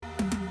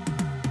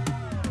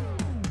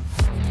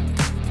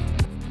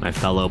My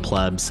fellow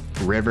plebs,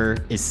 River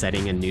is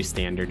setting a new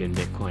standard in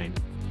Bitcoin.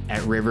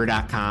 At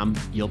river.com,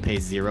 you'll pay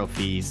zero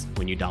fees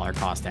when you dollar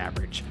cost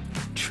average.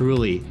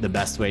 Truly the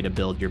best way to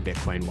build your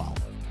Bitcoin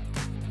wealth.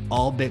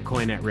 All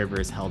Bitcoin at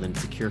River is held in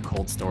secure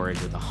cold storage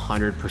with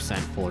 100%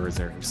 full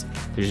reserves.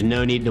 There's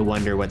no need to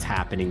wonder what's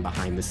happening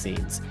behind the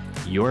scenes.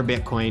 Your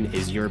Bitcoin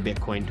is your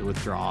Bitcoin to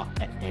withdraw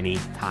at any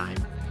time.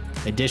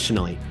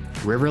 Additionally,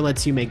 River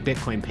lets you make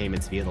Bitcoin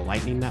payments via the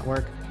Lightning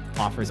Network,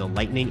 offers a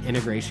Lightning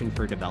integration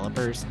for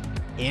developers,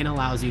 and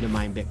allows you to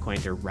mine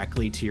Bitcoin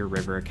directly to your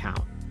River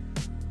account.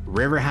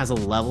 River has a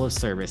level of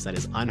service that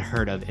is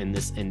unheard of in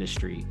this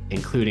industry,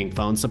 including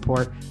phone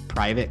support,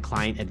 private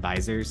client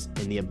advisors,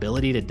 and the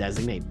ability to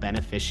designate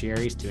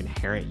beneficiaries to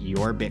inherit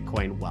your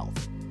Bitcoin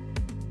wealth.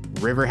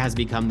 River has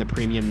become the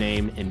premium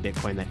name in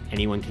Bitcoin that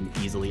anyone can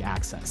easily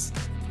access.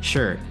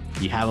 Sure,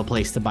 you have a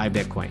place to buy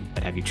Bitcoin,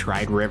 but have you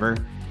tried River?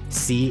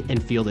 See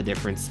and feel the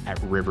difference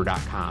at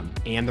river.com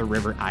and the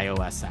River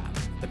iOS app,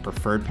 the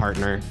preferred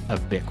partner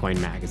of Bitcoin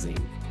Magazine.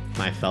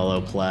 My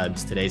fellow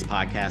plebs, today's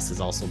podcast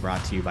is also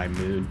brought to you by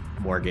Moon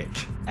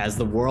Mortgage. As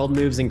the world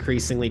moves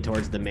increasingly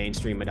towards the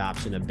mainstream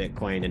adoption of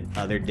Bitcoin and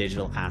other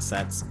digital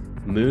assets,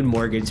 Moon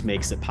Mortgage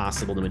makes it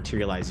possible to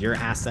materialize your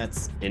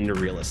assets into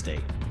real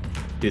estate.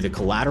 Through the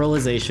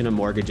collateralization of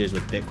mortgages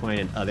with Bitcoin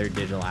and other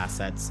digital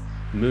assets,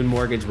 Moon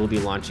Mortgage will be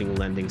launching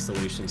lending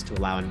solutions to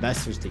allow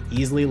investors to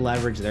easily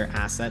leverage their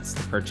assets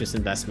to purchase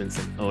investments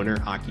in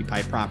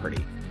owner-occupied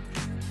property.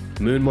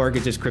 Moon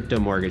Mortgage's crypto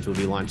mortgage will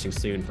be launching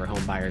soon for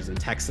home buyers in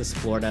Texas,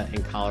 Florida,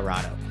 and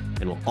Colorado,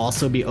 and will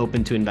also be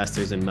open to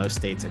investors in most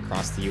states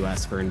across the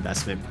U.S. for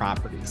investment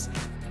properties.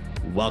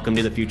 Welcome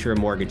to the future of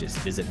mortgages.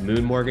 Visit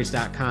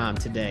moonmortgage.com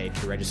today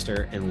to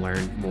register and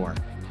learn more.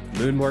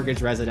 Moon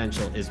Mortgage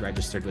Residential is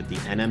registered with the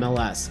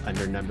NMLS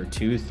under number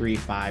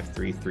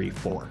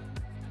 235334.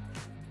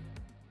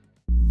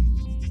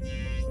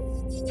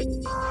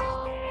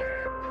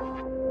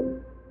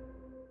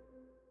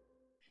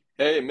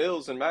 Hey,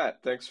 Mills and Matt,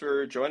 thanks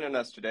for joining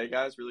us today,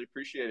 guys. Really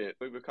appreciate it.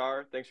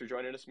 Boubacar, thanks for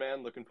joining us,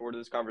 man. Looking forward to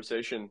this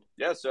conversation.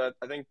 Yeah, so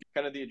I think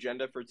kind of the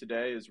agenda for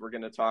today is we're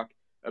going to talk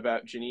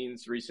about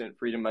Janine's recent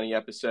Freedom Money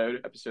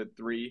episode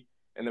 3,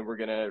 and then we're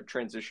going to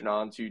transition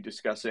on to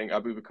discussing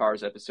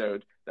Aboubakar's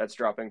episode that's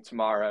dropping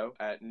tomorrow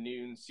at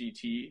noon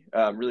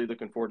CT. Really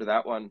looking forward to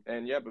that one.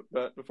 And yeah,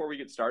 but before we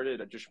get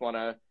started, I just want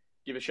to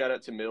give a shout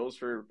out to Mills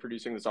for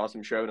producing this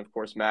awesome show, and of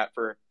course Matt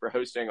for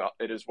hosting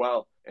it as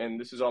well. And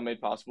this is all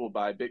made possible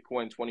by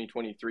Bitcoin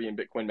 2023 and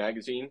Bitcoin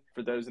Magazine.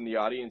 For those in the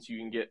audience, you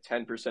can get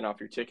 10% off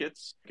your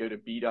tickets. Go to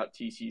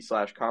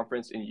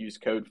b.tc/conference and use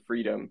code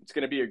FREEDOM. It's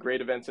going to be a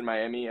great event in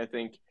Miami. I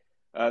think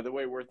the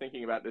way we're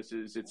thinking about this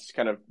is it's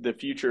kind of the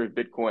future of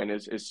Bitcoin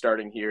is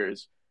starting here.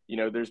 Is, you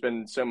know, there's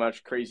been so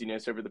much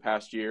craziness over the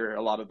past year.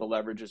 A lot of the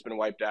leverage has been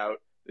wiped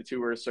out. The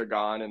tourists are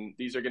gone, and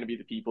these are going to be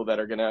the people that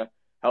are going to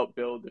help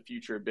build the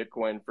future of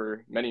Bitcoin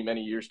for many,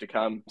 many years to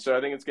come. So I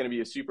think it's going to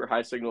be a super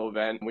high signal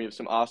event. We have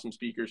some awesome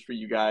speakers for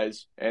you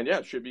guys, and yeah,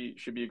 it should be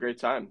a great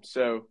time.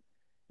 So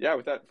yeah,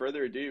 without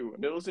further ado,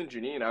 Mills and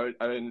Janine,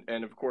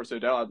 and of course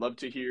Odell, I'd love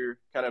to hear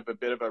kind of a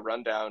bit of a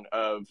rundown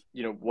of,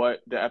 you know,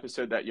 what the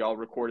episode that y'all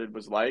recorded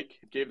was like.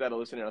 Gave that a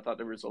listen, and I thought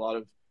there was a lot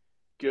of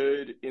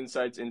good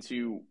insights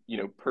into, you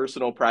know,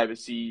 personal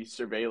privacy,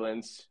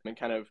 surveillance, and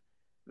kind of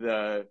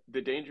the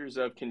dangers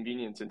of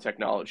convenience and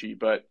technology.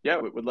 But yeah,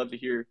 would love to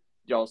hear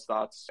y'all's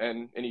thoughts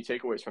and any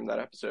takeaways from that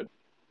episode.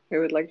 Who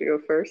would like to go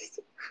first?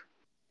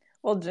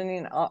 Well,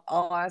 Janine,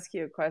 I'll ask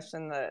you a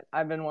question that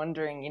I've been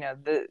wondering. You know,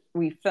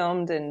 we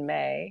filmed in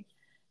May,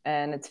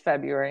 and it's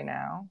February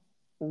now.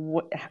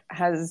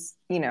 Has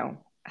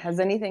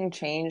anything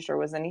changed, or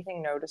was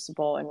anything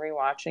noticeable in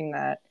rewatching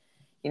that?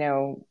 You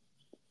know,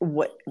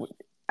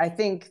 I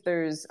think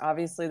there's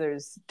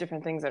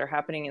different things that are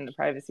happening in the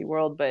privacy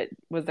world, but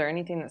was there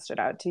anything that stood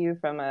out to you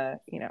from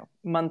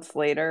months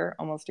later,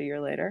 almost a year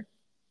later?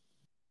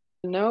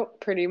 No,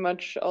 pretty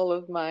much all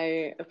of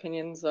my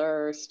opinions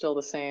are still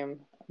the same.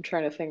 I'm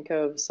trying to think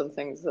of some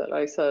things that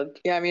I said.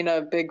 Yeah, I mean,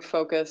 a big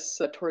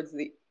focus towards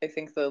I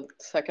think the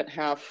second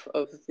half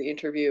of the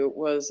interview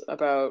was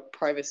about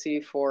privacy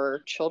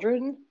for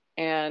children.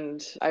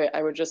 And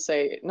I would just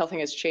say nothing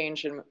has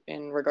changed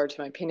in regard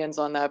to my opinions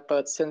on that.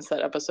 But since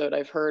that episode,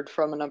 I've heard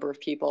from a number of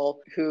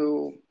people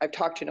I've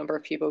talked to a number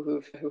of people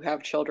who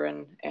have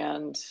children,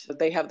 and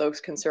they have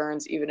those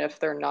concerns, even if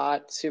they're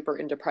not super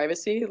into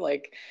privacy.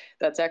 Like,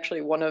 that's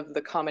actually one of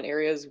the common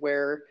areas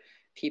where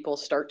people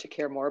start to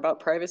care more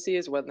about privacy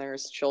is when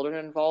there's children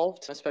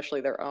involved,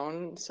 especially their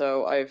own.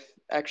 So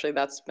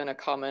that's been a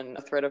common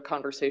thread of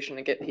conversation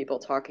to get people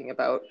talking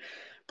about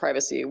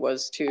privacy,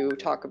 was to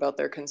talk about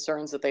their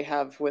concerns that they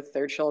have with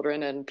their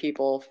children and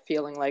people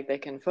feeling like they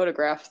can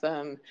photograph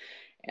them,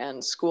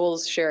 and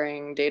schools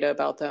sharing data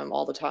about them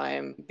all the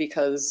time,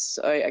 because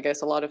I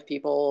guess a lot of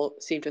people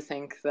seem to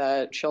think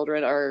that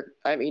children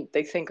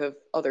they think of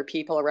other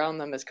people around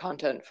them as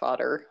content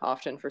fodder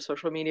often for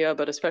social media,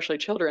 but especially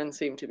children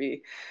seem to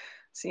be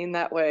seen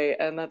that way,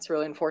 and that's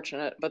really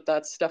unfortunate. But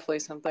that's definitely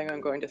something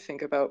I'm going to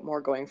think about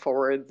more going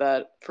forward.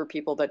 That for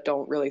people that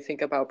don't really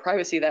think about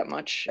privacy that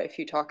much, if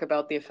you talk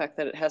about the effect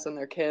that it has on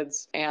their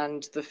kids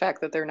and the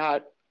fact that they're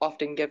not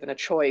often given a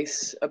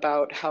choice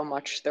about how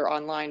much they're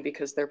online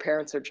because their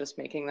parents are just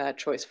making that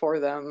choice for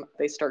them,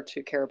 they start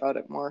to care about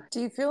it more.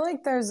 Do you feel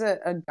like there's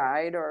a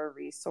guide or a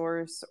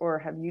resource, or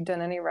have you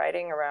done any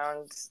writing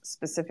around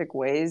specific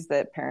ways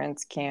that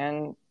parents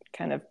can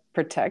kind of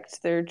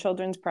protect their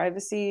children's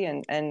privacy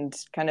and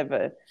kind of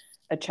a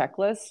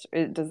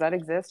checklist? Does that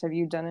exist? Have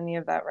you done any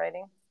of that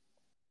writing?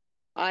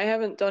 I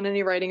haven't done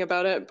any writing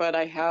about it, but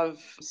I have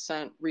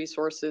sent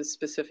resources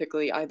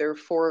specifically either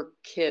for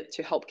kid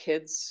to help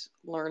kids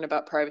learn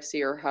about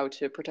privacy or how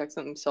to protect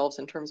themselves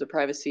in terms of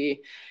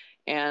privacy.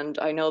 And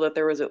I know that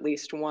there was at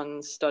least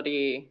one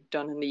study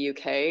done in the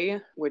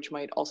UK, which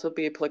might also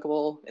be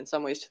applicable in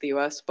some ways to the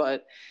US,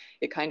 but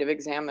it kind of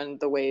examined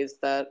the ways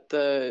that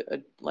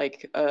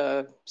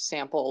a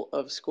sample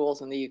of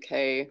schools in the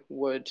UK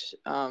would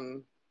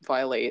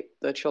violate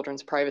the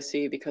children's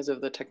privacy because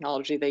of the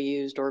technology they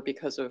used or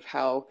because of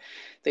how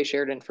they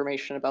shared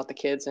information about the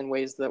kids in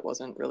ways that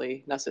wasn't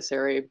really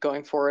necessary.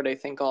 Going forward, I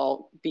think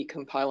I'll be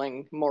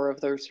compiling more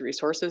of those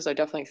resources. I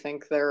definitely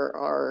think there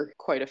are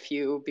quite a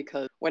few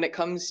because when it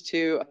comes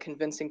to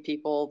convincing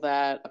people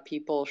that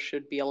people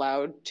should be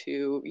allowed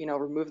to,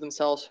 remove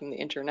themselves from the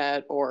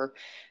internet or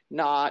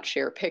not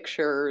share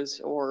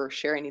pictures or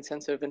share any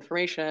sensitive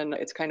information,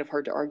 it's kind of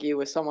hard to argue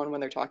with someone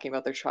when they're talking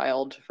about their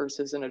child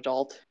versus an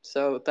adult.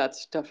 So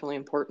that's definitely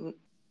important.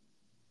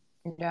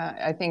 Yeah,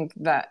 I think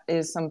that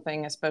is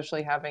something,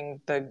 especially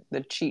having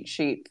the cheat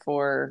sheet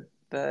for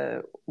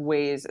the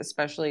ways,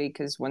 especially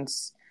because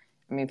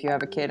if you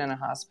have a kid in a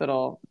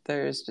hospital,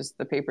 there's just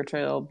the paper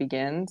trail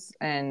begins.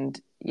 And,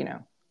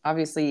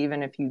 obviously,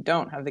 even if you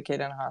don't have the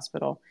kid in a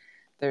hospital,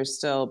 there's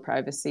still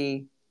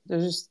privacy.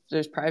 There's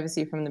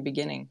privacy from the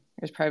beginning.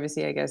 There's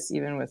privacy, I guess,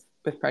 even with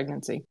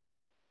pregnancy.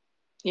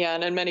 Yeah,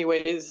 and in many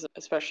ways,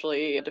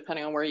 especially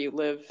depending on where you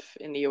live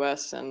in the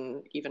US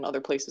and even other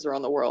places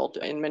around the world,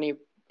 in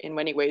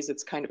many ways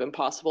it's kind of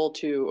impossible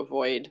to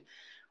avoid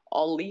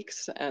all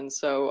leaks. And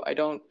so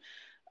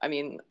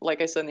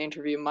like I said in the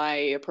interview, my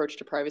approach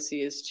to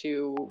privacy is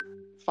to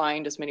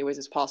find as many ways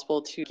as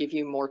possible to give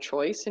you more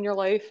choice in your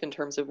life in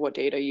terms of what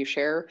data you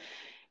share.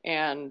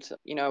 And,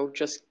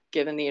 just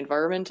given the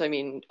environment,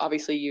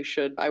 obviously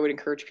I would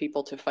encourage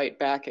people to fight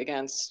back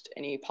against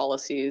any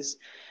policies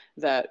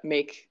that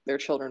make their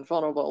children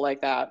vulnerable like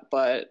that,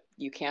 but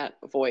you can't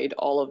avoid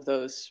all of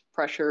those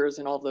pressures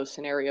and all of those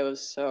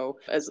scenarios. So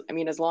as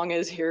long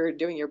as you're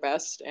doing your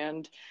best.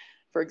 And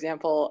for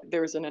example,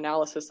 there was an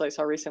analysis I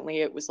saw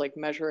recently. It was like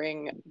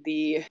measuring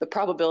the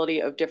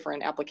probability of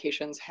different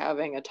applications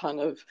having a ton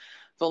of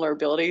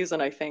vulnerabilities.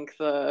 And I think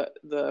the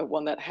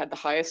one that had the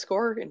highest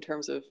score in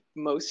terms of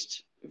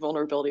most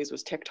vulnerabilities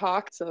was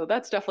TikTok. So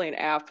that's definitely an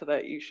app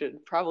that you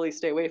should probably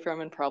stay away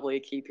from and probably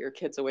keep your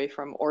kids away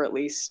from, or at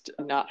least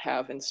not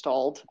have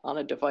installed on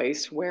a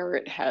device where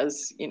it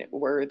has,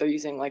 where they're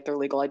using like their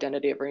legal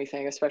identity or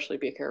anything. Especially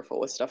be careful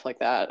with stuff like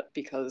that,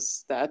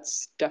 because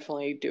that's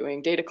definitely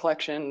doing data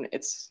collection.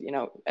 It's,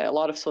 a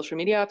lot of social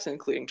media apps,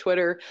 including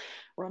Twitter,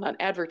 run on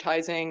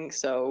advertising.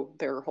 So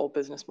their whole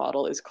business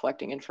model is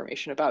collecting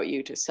information about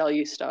you to sell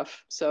you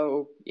stuff.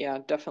 So yeah,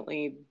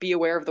 definitely be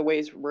aware of the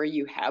ways where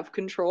you have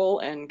control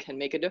and can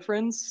make a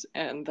difference.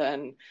 And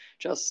then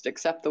just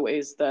accept the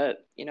ways that,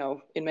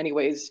 in many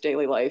ways,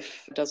 daily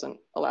life doesn't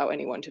allow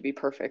anyone to be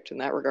perfect in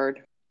that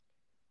regard.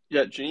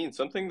 Yeah, Janine,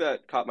 something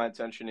that caught my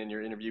attention in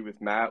your interview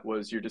with Matt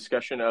was your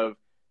discussion of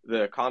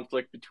the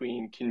conflict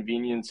between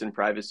convenience and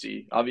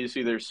privacy.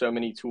 Obviously, there's so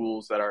many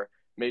tools that are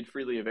made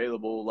freely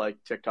available, like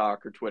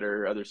TikTok or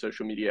Twitter, other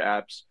social media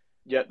apps,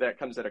 yet that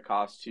comes at a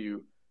cost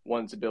to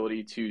one's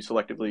ability to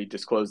selectively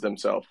disclose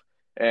themselves.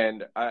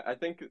 And I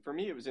think for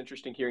me, it was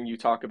interesting hearing you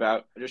talk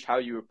about just how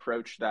you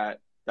approach that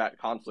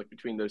conflict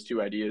between those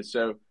two ideas.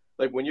 So,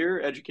 like when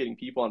you're educating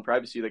people on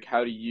privacy, like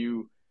how do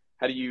you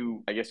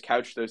I guess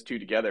couch those two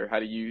together? How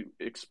do you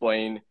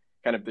explain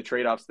kind of the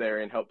trade-offs there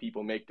and help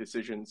people make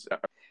decisions?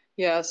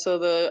 Yeah, so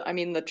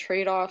the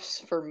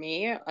trade-offs for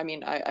me,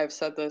 I've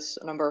said this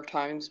a number of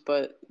times,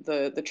 but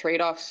the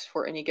trade-offs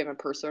for any given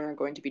person are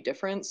going to be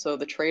different. So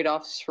the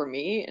trade-offs for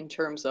me in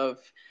terms of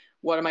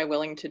what am I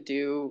willing to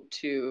do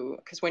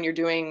because when you're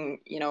doing,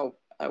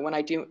 when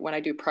I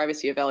do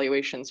privacy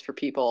evaluations for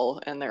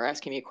people and they're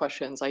asking me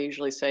questions, I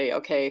usually say,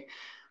 okay,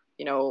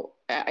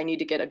 I need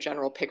to get a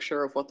general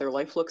picture of what their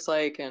life looks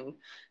like and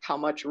how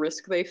much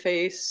risk they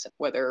face,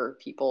 whether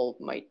people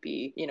might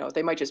be,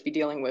 they might just be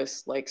dealing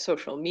with like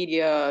social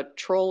media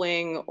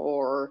trolling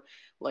or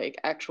like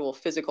actual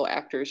physical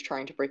actors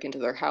trying to break into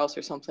their house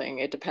or something.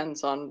 It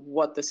depends on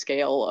what the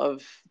scale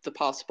of the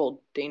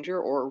possible danger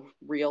or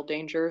real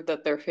danger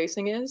that they're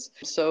facing is.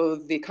 So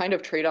the kind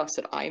of trade-offs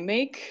that I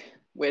make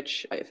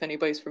which if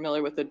anybody's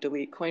familiar with the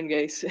Delete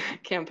Coinbase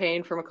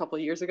campaign from a couple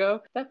of years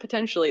ago, that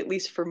potentially, at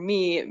least for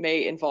me,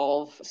 may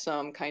involve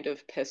some kind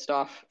of pissed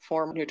off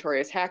former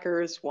notorious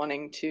hackers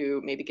wanting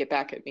to maybe get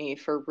back at me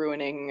for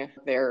ruining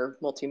their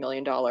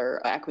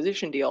multi-million-dollar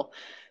acquisition deal.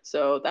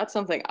 So that's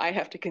something I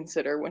have to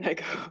consider when I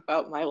go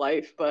about my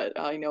life, but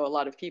I know a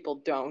lot of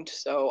people don't.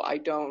 So I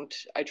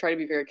try to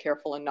be very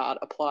careful and not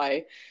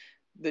apply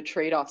the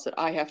trade-offs that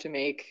I have to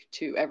make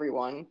to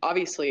everyone.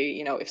 Obviously,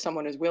 if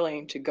someone is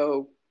willing to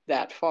go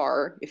that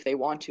far, if they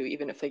want to,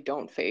 even if they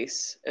don't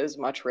face as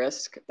much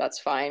risk, that's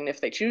fine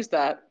if they choose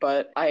that.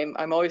 But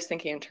I'm always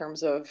thinking in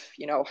terms of,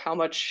 how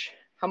much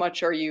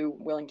are you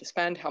willing to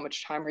spend? How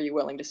much time are you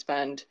willing to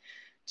spend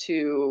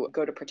to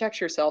go to protect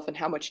yourself, and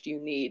how much do you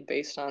need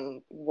based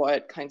on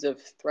what kinds of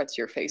threats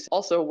you're facing?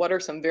 Also, what are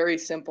some very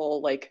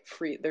simple, like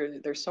free,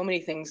 there's so many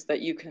things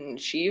that you can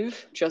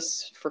achieve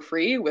just for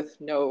free with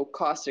no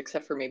cost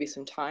except for maybe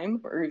some time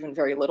or even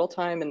very little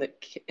time in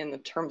the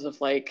terms of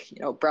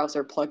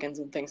browser plugins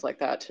and things like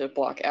that to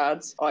block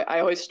ads. I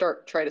always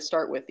try to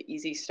start with the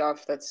easy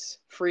stuff that's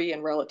free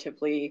and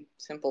relatively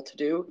simple to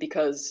do,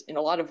 because in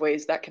a lot of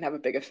ways that can have a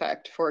big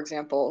effect. For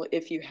example,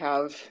 if you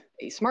have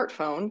a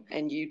smartphone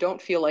and you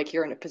don't feel like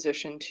you're in a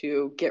position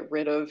to get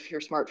rid of your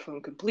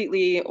smartphone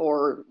completely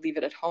or leave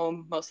it at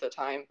home most of the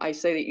time, I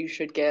say that you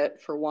should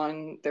get, for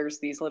one, there's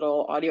these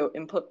little audio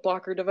input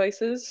blocker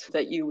devices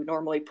that you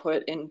normally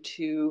put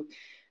into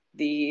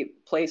the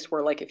place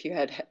where, like, if you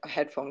had a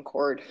headphone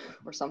cord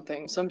or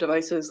something. Some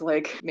devices,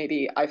 like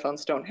maybe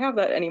iPhones, don't have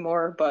that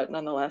anymore, but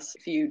nonetheless,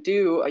 if you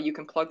do, you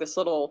can plug this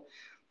little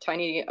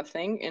tiny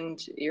thing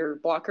into your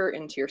blocker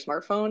into your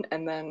smartphone,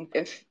 and then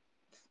if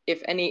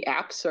any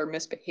apps are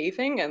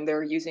misbehaving and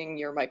they're using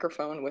your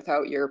microphone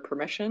without your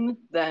permission,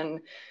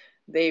 then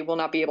they will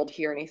not be able to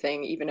hear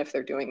anything, even if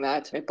they're doing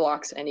that. It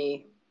blocks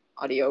any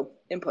audio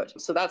input.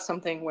 So that's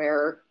something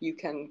where you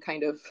can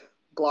kind of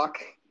block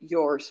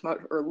your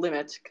smart or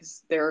limit,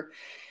 because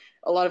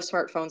a lot of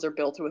smartphones are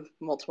built with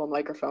multiple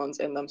microphones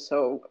in them,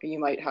 so you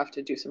might have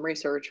to do some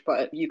research,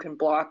 but you can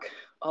block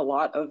a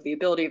lot of the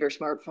ability of your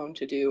smartphone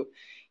to do,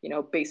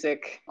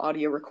 basic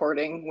audio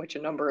recording, which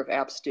a number of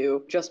apps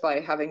do, just by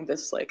having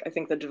this, I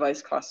think the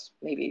device costs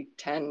maybe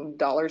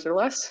 $10 or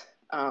less.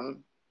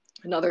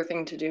 Another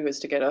thing to do is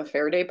to get a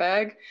Faraday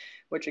bag,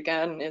 which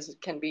again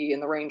can be in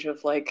the range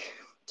of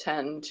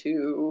 $10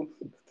 to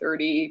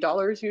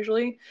 $30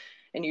 usually.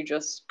 And you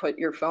just put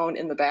your phone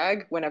in the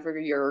bag whenever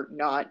you're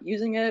not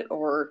using it,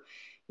 or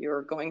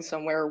you're going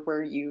somewhere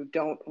where you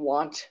don't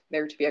want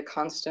there to be a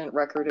constant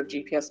record of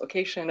GPS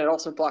location. It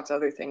also blocks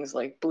other things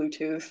like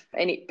Bluetooth,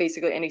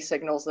 basically any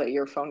signals that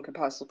your phone could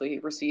possibly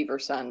receive or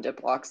send. It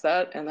blocks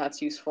that, and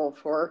that's useful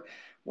for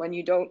when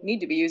you don't need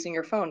to be using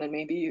your phone and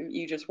maybe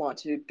you just want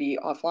to be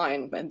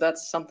offline. And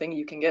that's something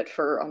you can get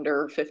for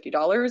under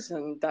 $50,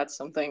 and that's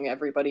something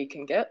everybody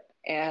can get.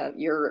 And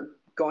you're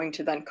going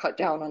to then cut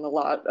down on a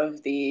lot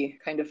of the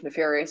kind of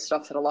nefarious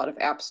stuff that a lot of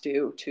apps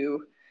do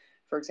to,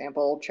 for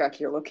example, track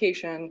your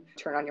location,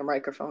 turn on your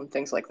microphone,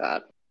 things like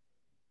that.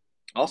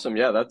 Awesome.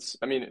 Yeah,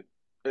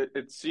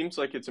 it seems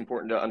like it's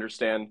important to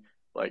understand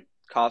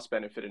cost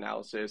benefit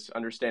analysis.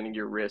 Understanding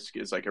your risk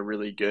is a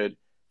really good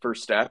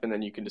first step, and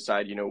then you can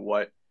decide,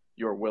 what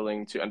you're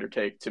willing to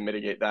undertake to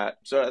mitigate that.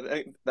 So I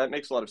think that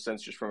makes a lot of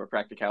sense just from a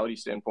practicality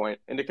standpoint.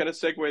 And to kind of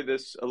segue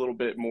this a little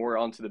bit more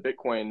onto the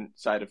Bitcoin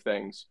side of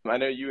things, I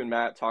know you and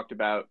Matt talked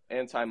about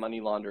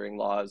anti-money laundering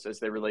laws as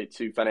they relate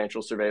to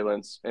financial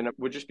surveillance, and I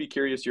would just be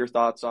curious your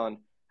thoughts on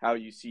how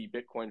you see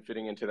Bitcoin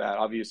fitting into that.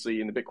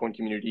 Obviously, in the Bitcoin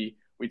community,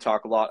 we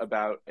talk a lot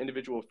about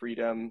individual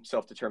freedom,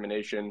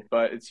 self-determination,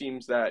 but it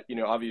seems that,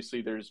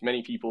 obviously there's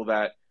many people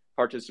that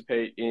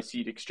participate in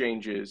seed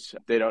exchanges.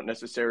 They don't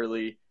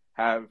necessarily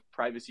have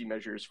privacy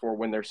measures for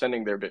when they're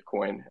sending their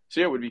Bitcoin.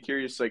 So yeah, would be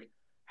curious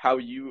how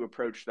you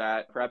approach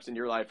that, perhaps in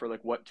your life, or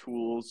what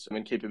tools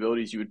and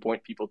capabilities you would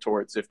point people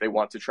towards if they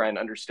want to try and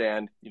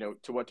understand,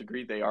 to what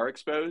degree they are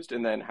exposed,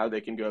 and then how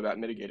they can go about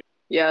mitigating.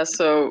 Yeah,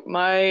 so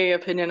my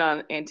opinion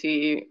on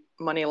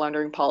anti-money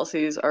laundering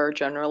policies are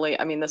generally,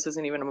 this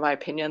isn't even my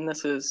opinion.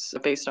 This is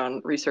based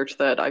on research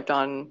that I've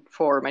done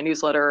for my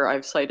newsletter.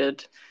 I've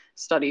cited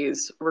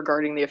studies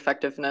regarding the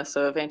effectiveness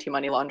of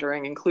anti-money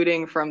laundering,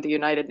 including from the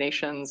United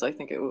Nations. I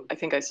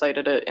think I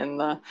cited it in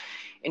the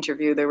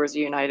interview. There was a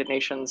United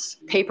Nations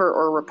paper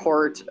or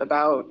report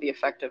about the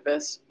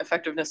effectiveness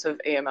of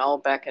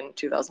AML back in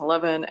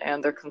 2011,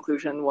 and their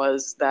conclusion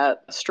was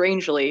that,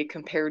 strangely,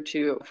 compared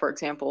to, for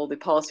example, the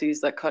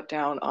policies that cut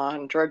down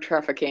on drug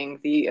trafficking,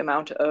 the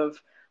amount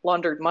of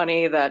laundered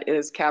money that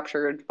is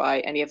captured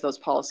by any of those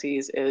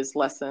policies is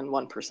less than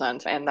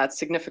 1%. And that's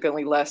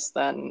significantly less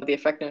than the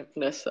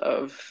effectiveness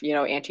of,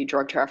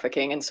 anti-drug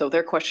trafficking. And so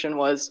their question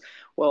was,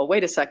 well,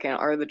 wait a second,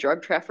 are the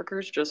drug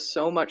traffickers just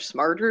so much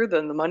smarter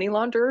than the money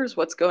launderers?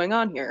 What's going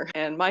on here?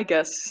 And my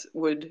guess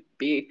would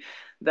be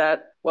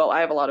that, well, I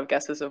have a lot of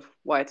guesses of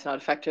why it's not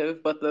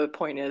effective, but the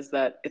point is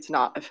that it's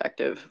not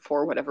effective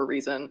for whatever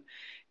reason.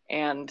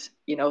 And,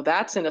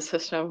 that's in a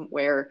system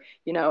where,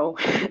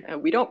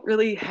 we don't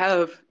really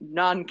have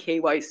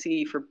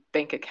non-KYC for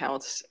bank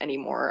accounts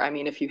anymore. I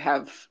mean, if you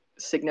have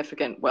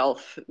significant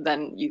wealth,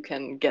 then you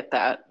can get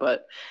that,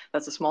 but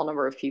that's a small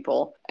number of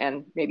people.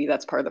 And maybe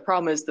that's part of the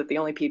problem, is that the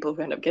only people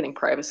who end up getting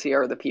privacy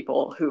are the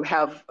people who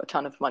have a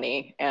ton of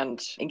money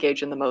and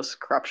engage in the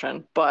most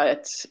corruption.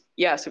 But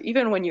yeah, so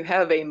even when you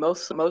have a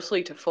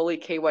mostly to fully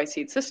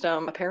KYC'd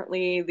system,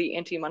 apparently the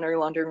anti-money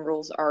laundering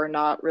rules are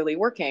not really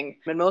working.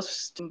 And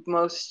most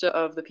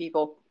of the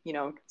people,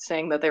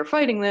 saying that they're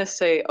fighting this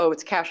say, oh,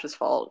 it's Cash's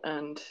fault.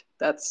 And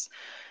that's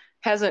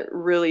hasn't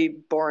really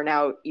borne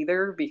out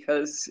either,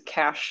 because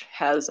Cash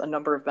has a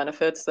number of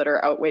benefits that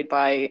are outweighed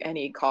by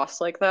any costs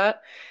like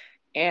that.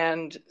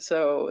 And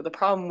so the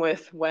problem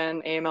with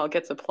when AML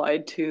gets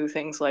applied to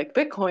things like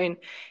Bitcoin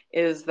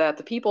is that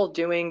the people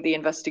doing the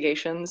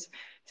investigations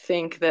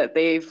think that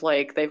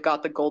they've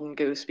got the golden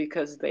goose,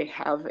 because they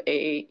have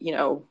a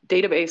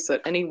database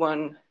that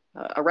anyone,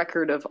 a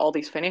record of all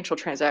these financial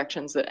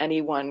transactions that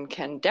anyone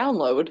can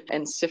download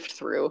and sift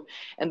through.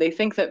 And they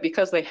think that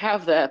because they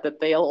have that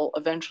they'll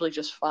eventually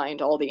just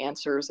find all the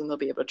answers and they'll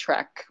be able to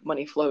track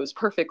money flows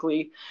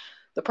perfectly.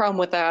 The problem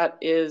with that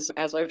is,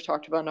 as I've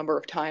talked about a number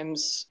of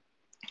times,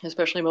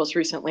 especially most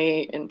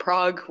recently in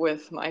Prague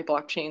with my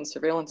blockchain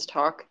surveillance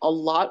talk, a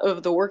lot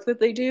of the work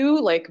that they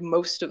do, like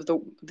most of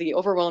the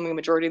overwhelming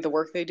majority of the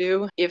work they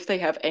do, if they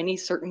have any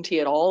certainty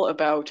at all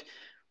about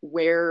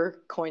where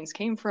coins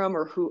came from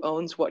or who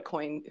owns which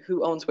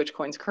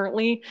coins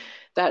currently,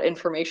 that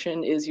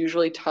information is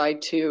usually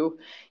tied to,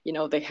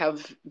 they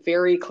have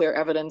very clear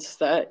evidence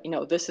that,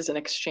 this is an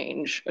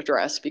exchange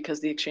address because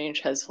the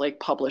exchange has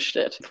published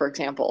it, for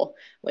example.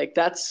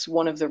 That's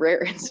one of the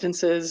rare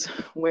instances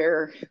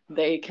where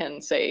they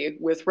can say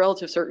with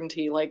relative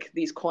certainty,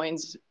 these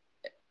coins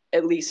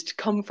at least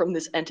come from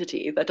this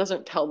entity. That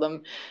doesn't tell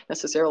them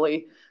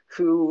necessarily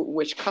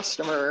which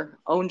customer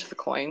owned the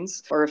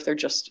coins, or if they're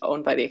just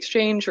owned by the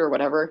exchange or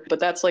whatever.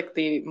 But that's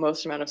the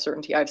most amount of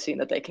certainty I've seen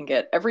that they can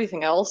get.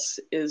 Everything else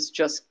is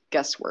just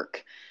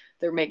guesswork.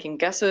 They're making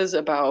guesses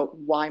about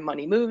why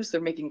money moves.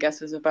 They're making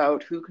guesses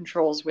about who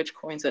controls which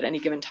coins at any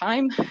given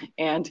time.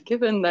 And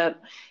given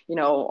that,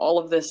 all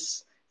of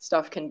this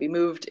stuff can be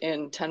moved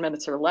in 10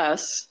 minutes or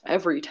less,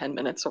 every 10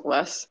 minutes or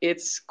less,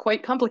 it's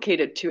quite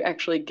complicated to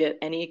actually get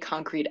any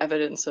concrete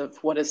evidence of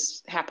what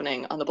is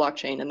happening on the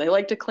blockchain. And they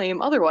like to claim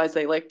otherwise.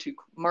 They like to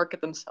market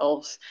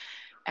themselves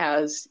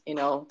as,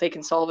 they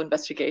can solve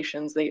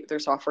investigations. Their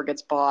software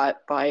gets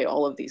bought by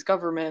all of these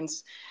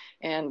governments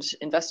and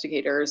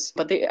investigators.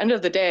 But at the end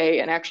of the day,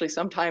 and actually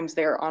sometimes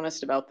they're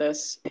honest about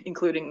this,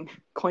 including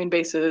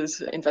Coinbase's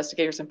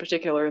investigators in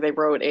particular, they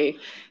wrote a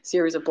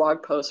series of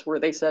blog posts where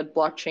they said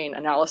blockchain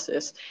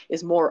analysis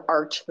is more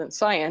art than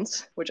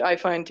science, which I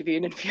find to be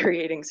an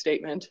infuriating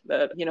statement,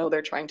 that,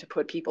 they're trying to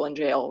put people in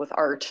jail with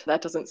art.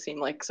 That doesn't seem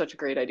like such a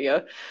great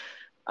idea.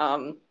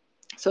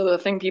 So the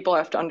thing people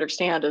have to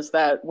understand is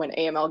that when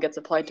AML gets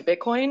applied to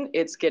Bitcoin,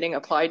 it's getting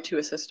applied to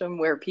a system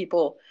where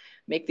people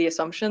make the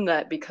assumption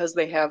that because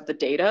they have the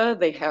data,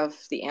 they have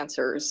the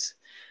answers.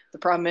 The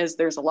problem is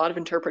there's a lot of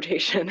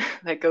interpretation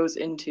that goes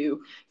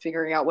into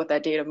figuring out what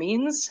that data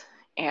means.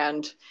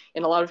 And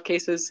in a lot of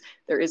cases,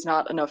 there is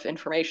not enough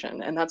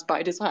information. And that's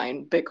by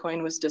design.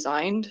 Bitcoin was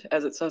designed,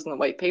 as it says in the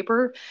white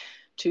paper,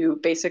 to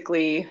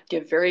basically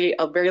give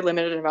a very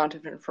limited amount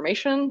of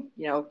information,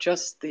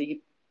 just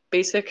the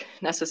basic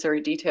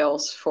necessary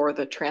details for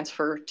the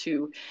transfer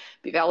to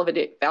be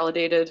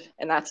validated,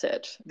 and that's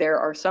it. There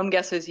are some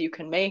guesses you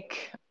can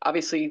make.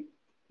 Obviously,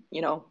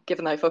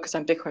 given that I focus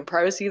on Bitcoin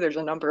privacy, there's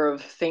a number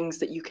of things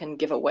that you can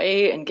give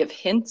away and give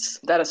hints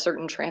that a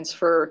certain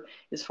transfer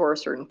is for a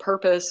certain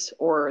purpose,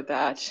 or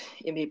that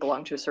it may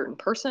belong to a certain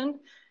person,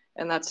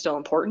 and that's still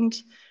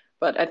important.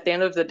 But at the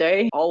end of the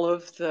day, a lot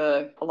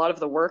of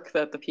the work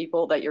that the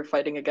people that you're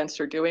fighting against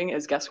are doing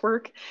is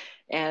guesswork.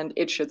 And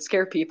it should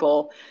scare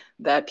people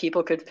that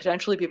people could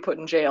potentially be put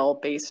in jail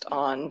based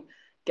on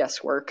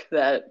guesswork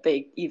that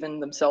they even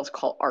themselves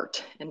call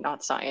art and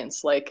not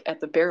science.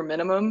 At the bare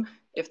minimum,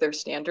 if their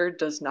standard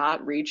does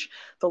not reach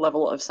the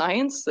level of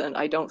science, then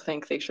I don't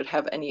think they should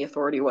have any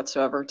authority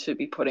whatsoever to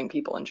be putting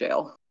people in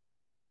jail.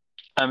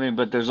 I mean,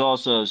 but there's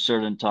also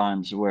certain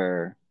times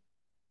where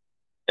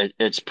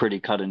it's pretty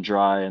cut and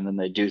dry, and then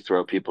they do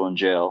throw people in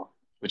jail,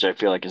 which I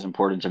feel like is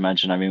important to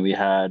mention. I mean, we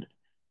had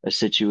a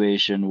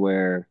situation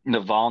where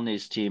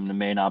Navalny's team, the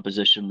main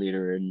opposition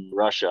leader in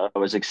Russia,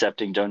 was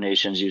accepting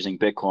donations using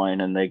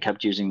Bitcoin, and they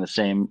kept using the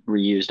same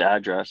reused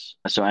address.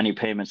 So any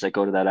payments that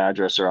go to that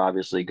address are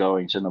obviously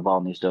going to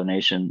Navalny's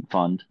donation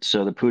fund.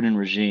 So the Putin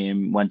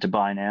regime went to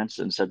Binance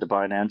and said to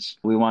Binance,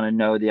 we want to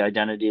know the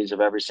identities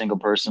of every single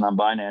person on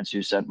Binance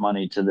who sent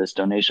money to this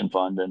donation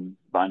fund, and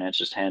Binance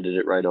just handed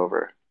it right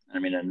over. I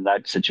mean, in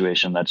that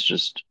situation, that's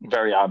just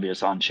very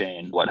obvious on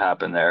chain what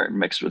happened there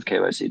mixed with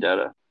KYC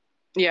data.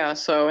 Yeah,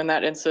 so in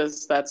that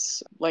instance,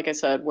 that's like I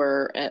said,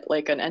 where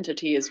like an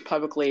entity is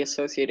publicly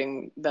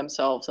associating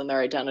themselves and their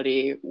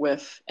identity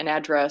with an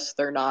address.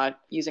 They're not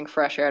using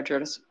fresh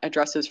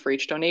addresses for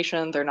each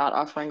donation. They're not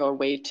offering a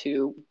way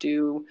to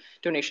do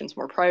donations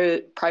more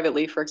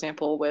privately, for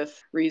example,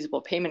 with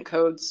reusable payment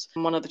codes,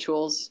 one of the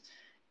tools.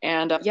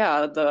 And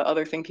yeah, the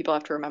other thing people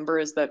have to remember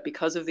is that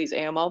because of these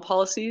AML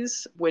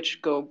policies,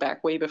 which go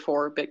back way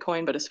before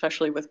Bitcoin, but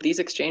especially with these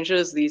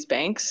exchanges, these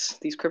banks,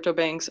 these crypto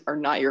banks are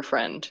not your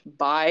friend.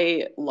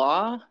 By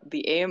law,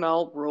 the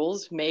AML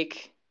rules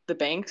make the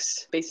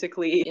banks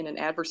basically in an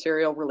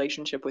adversarial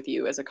relationship with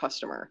you as a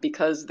customer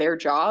because their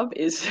job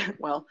is,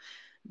 well,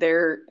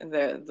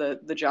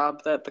 the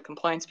job that the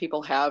compliance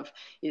people have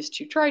is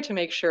to try to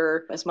make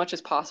sure as much as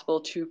possible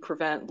to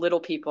prevent little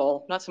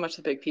people, not so much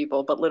the big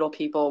people, but little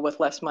people with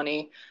less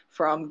money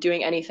from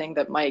doing anything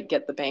that might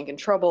get the bank in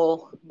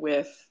trouble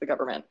with the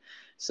government.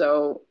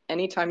 So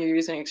anytime you're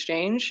using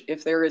exchange,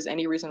 if there is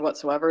any reason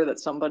whatsoever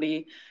that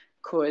somebody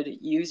could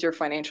use your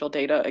financial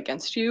data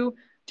against you,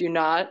 do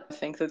not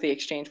think that the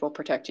exchange will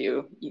protect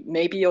you.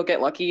 Maybe you'll get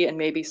lucky and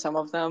maybe some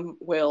of them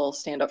will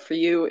stand up for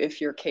you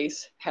if your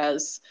case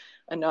has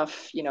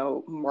enough,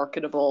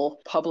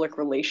 marketable public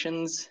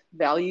relations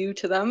value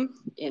to them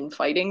in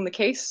fighting the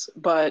case,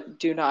 but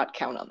do not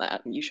count on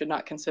that. You should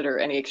not consider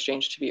any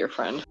exchange to be your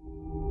friend.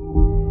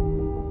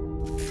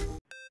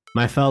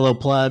 My fellow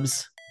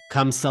plebs,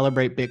 come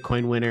celebrate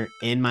Bitcoin Winter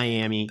in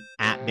Miami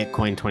at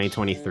Bitcoin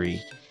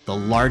 2023. The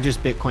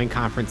largest Bitcoin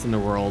conference in the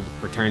world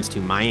returns to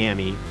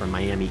Miami from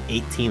Miami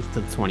 18th to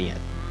the 20th.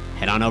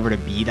 Head on over to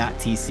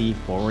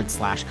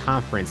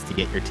b.tc/conference to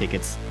get your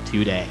tickets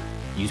today.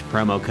 Use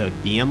promo code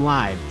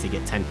BMLive to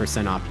get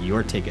 10% off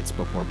your tickets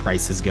before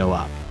prices go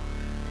up.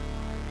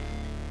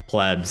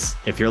 Plebs,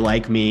 if you're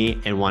like me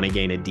and want to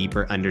gain a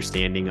deeper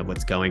understanding of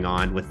what's going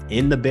on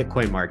within the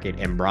Bitcoin market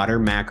and broader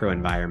macro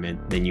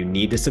environment, then you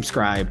need to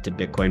subscribe to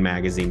Bitcoin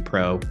Magazine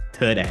Pro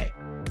today.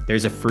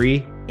 There's a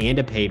free and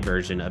a paid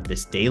version of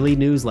this daily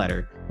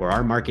newsletter where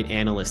our market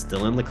analysts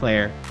Dylan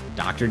LeClaire,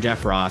 Dr.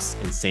 Jeff Ross,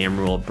 and Sam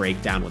Rule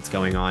break down what's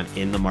going on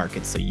in the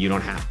market so you don't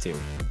have to.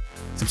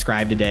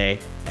 Subscribe today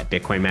at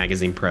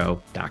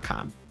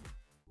bitcoinmagazinepro.com.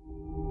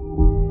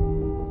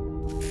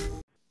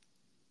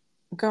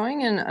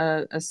 Going in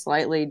a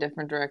slightly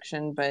different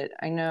direction, but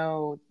I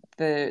know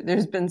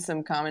there's been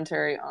some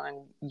commentary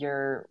on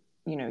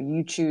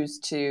you choose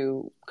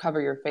to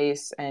cover your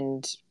face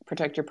and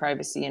protect your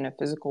privacy in a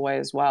physical way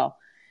as well.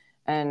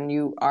 And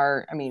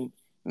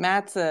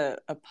Matt's a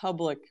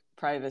public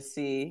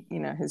privacy,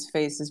 his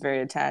face is very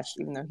attached,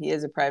 even though he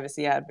is a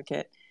privacy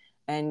advocate.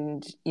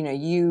 And,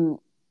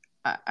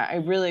 I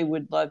really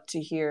would love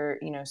to hear,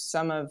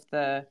 some of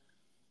the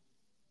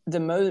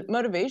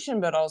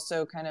motivation, but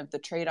also kind of the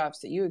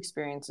trade-offs that you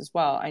experience as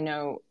well. I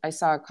know I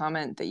saw a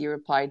comment that you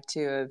replied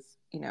to of,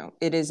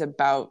 it is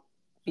about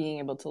being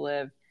able to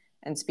live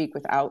and speak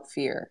without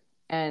fear.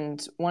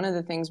 And one of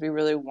the things we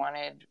really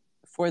wanted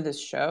for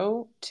this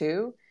show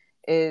too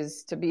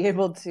is to be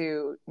able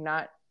to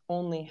not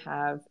only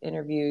have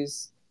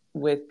interviews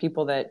with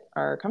people that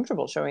are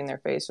comfortable showing their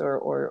face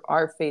or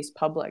are face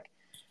public.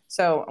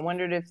 So I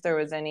wondered if there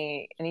was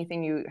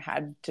anything you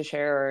had to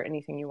share or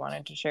anything you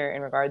wanted to share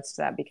in regards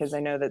to that, because I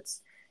know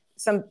it's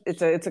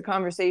a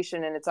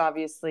conversation, and it's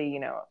obviously,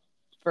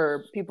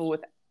 for people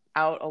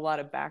without a lot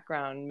of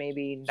background,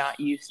 maybe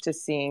not used to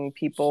seeing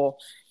people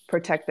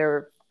protect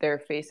their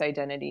face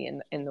identity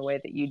in the way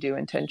that you do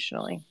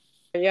intentionally.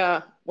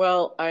 Yeah,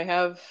 well, I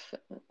have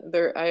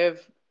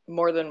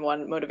more than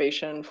one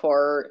motivation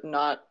for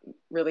not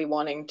really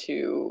wanting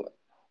to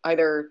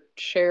either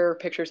share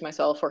pictures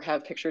myself or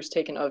have pictures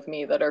taken of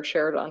me that are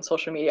shared on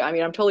social media. I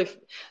mean,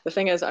 the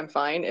thing is, I'm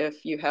fine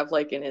if you have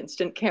like an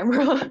instant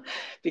camera,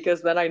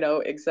 because then I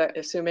know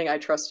assuming I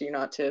trust you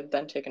not to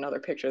then take another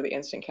picture of the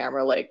instant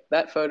camera, like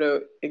that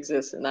photo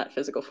exists in that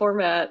physical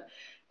format.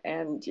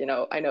 And,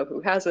 I know who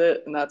has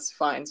it, and that's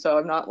fine. So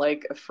I'm not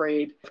like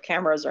afraid of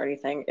cameras or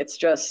anything. It's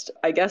just,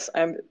 I guess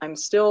I'm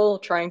still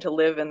trying to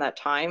live in that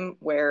time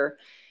where,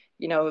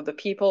 the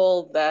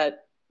people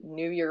that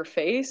knew your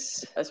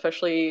face,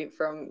 especially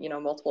from,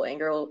 multiple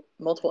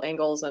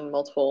angles and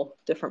multiple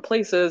different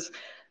places,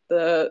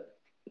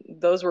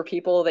 those were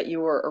people that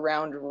you were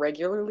around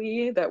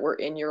regularly, that were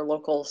in your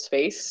local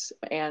space.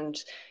 And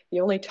the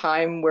only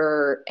time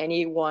where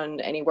anyone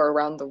anywhere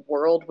around the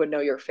world would know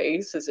your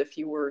face is if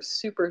you were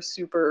super,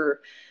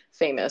 super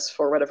famous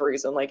for whatever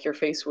reason, like your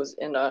face was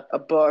in a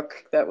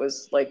book that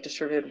was like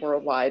distributed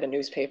worldwide, a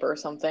newspaper or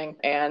something.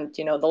 And,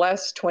 the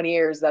last 20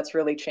 years, that's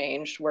really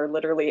changed, where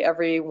literally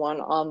everyone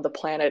on the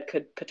planet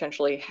could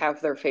potentially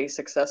have their face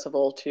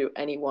accessible to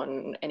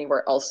anyone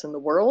anywhere else in the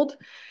world.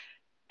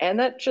 And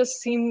that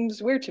just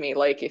seems weird to me.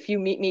 Like, if you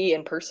meet me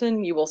in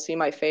person, you will see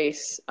my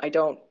face. I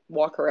don't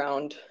walk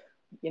around,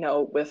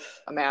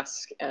 with a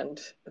mask and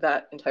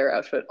that entire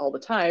outfit all the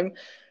time.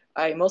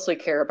 I mostly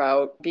care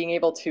about being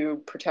able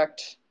to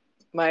protect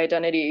my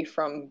identity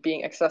from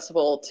being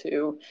accessible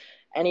to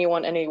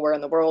anyone anywhere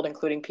in the world,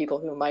 including people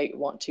who might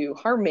want to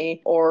harm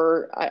me.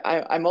 Or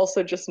I'm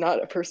also just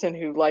not a person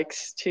who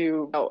likes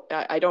to,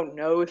 I don't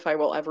know if I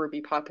will ever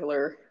be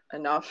popular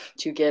enough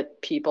to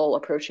get people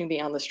approaching me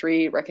on the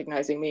street,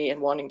 recognizing me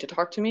and wanting to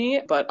talk to me.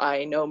 But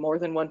I know more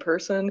than one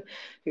person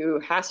who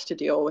has to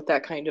deal with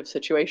that kind of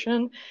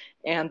situation.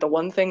 And the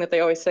one thing that they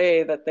always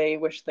say that they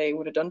wish they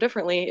would have done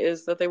differently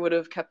is that they would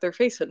have kept their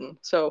face hidden.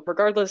 So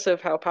regardless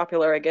of how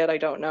popular I get, I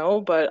don't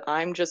know, but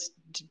I'm just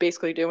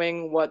basically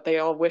doing what they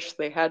all wish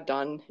they had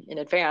done in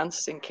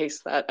advance in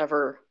case that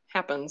ever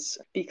happens.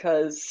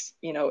 Because,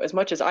 as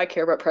much as I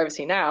care about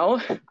privacy now,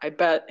 I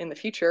bet in the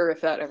future,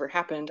 if that ever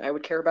happened, I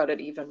would care about it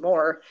even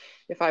more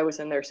if I was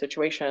in their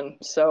situation.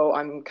 So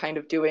I'm kind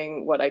of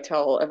doing what I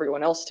tell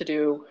everyone else to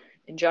do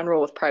in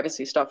general with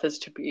privacy stuff, is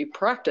to be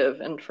proactive.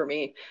 And for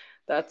me,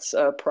 that's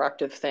a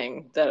proactive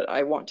thing that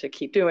I want to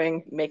keep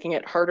doing, making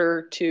it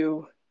harder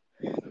to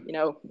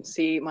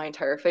see my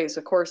entire face.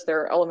 Of course,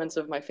 there are elements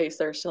of my face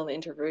that are still in the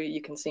interview.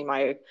 You can see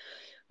my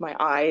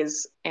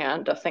eyes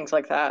and things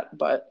like that.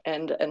 But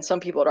and some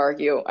people would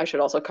argue I should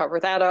also cover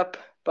that up.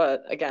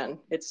 But again,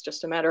 it's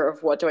just a matter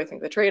of what do I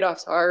think the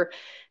trade-offs are.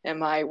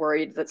 Am I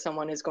worried that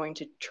someone is going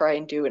to try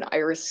and do an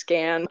iris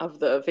scan of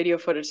the video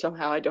footage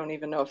somehow? I don't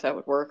even know if that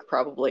would work,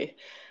 probably.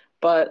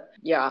 But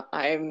yeah,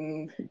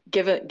 I'm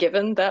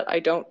given that I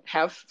don't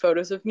have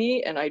photos of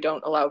me and I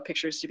don't allow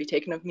pictures to be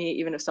taken of me,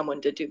 even if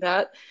someone did do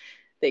that,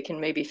 they can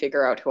maybe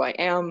figure out who I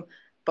am,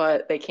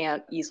 but they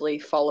can't easily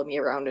follow me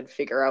around and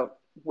figure out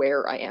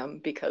where I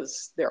am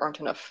because there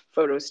aren't enough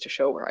photos to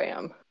show where I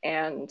am.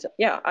 And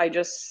yeah,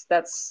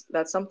 that's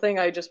something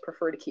I just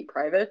prefer to keep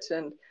private.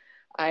 And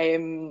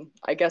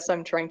I guess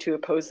I'm trying to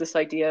oppose this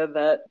idea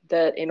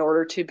that in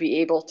order to be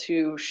able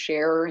to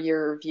share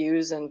your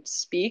views and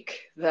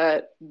speak,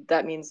 that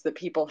means that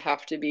people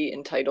have to be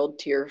entitled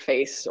to your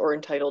face or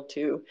entitled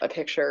to a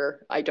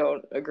picture. I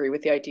don't agree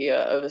with the idea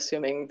of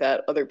assuming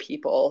that other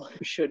people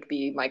should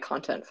be my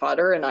content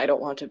fodder, and I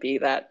don't want to be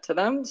that to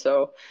them.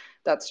 So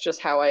that's just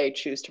how I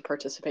choose to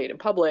participate in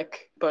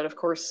public. But of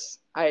course,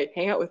 I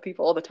hang out with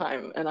people all the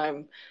time, and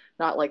I'm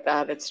not like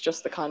that. It's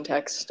just the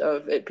context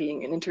of it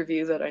being an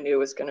interview that I knew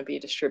was going to be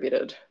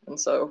distributed. And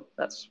so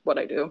that's what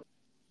I do.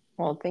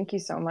 Well, thank you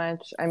so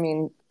much. I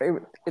mean,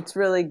 it's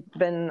really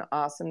been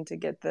awesome to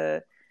get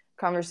the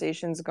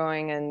conversations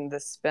going and the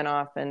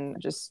spinoff, and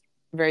just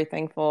very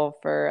thankful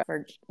for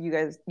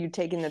you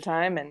taking the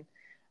time. And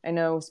I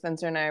know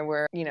Spencer and I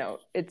were,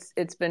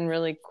 it's been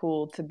really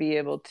cool to be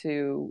able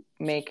to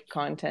make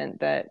content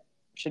that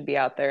should be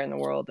out there in the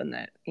world, and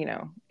that,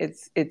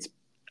 it's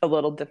a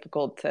little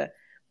difficult to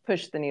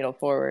push the needle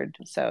forward.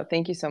 So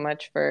thank you so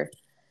much for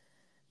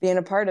being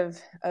a part of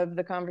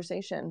the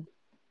conversation.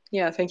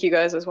 Yeah, thank you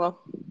guys as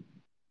well.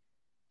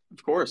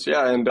 Of course,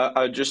 yeah, and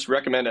I just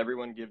recommend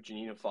everyone give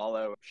Janine a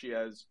follow. She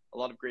has a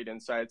lot of great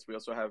insights. We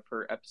also have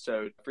her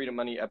episode, Freedom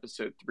Money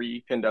episode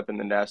 3, pinned up in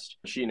the nest.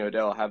 She and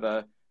Odell have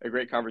a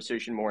great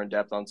conversation more in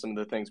depth on some of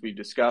the things we've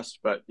discussed.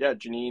 But yeah,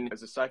 Janine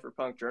is a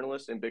cypherpunk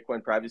journalist and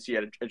Bitcoin privacy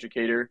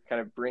educator,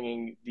 kind of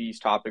bringing these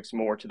topics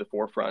more to the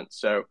forefront.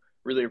 So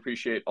really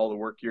appreciate all the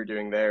work you're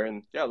doing there.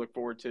 And yeah, look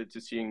forward to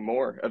seeing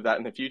more of that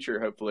in the future,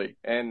 hopefully.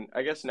 And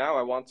I guess now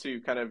I want to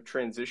kind of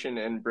transition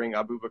and bring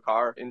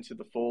Abubakar into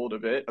the fold a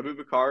bit.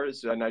 Abubakar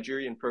is a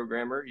Nigerian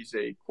programmer. He's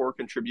a core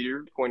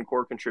contributor, Bitcoin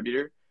core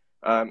contributor.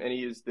 And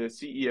he is the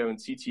CEO and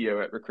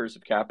CTO at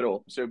Recursive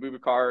Capital. So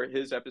Abubakar,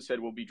 his episode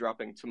will be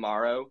dropping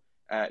tomorrow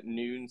at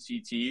noon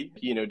CT.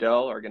 He and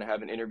Odell are going to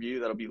have an interview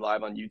that'll be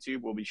live on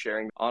YouTube. We'll be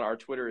sharing on our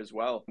Twitter as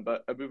well.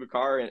 But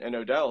Abubakar and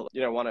Odell,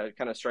 want to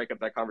kind of strike up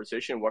that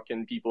conversation. What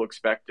can people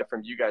expect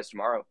from you guys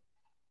tomorrow?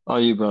 Oh,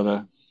 you,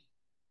 brother.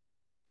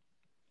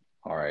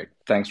 All right.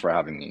 Thanks for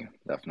having me,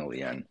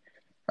 definitely. And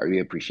I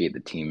really appreciate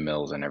the team,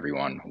 Mills, and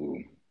everyone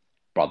who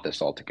brought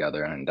this all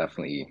together. And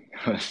definitely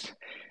it's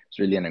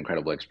really an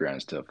incredible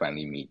experience to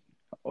finally meet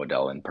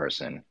Odell in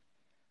person.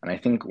 And I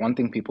think one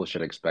thing people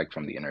should expect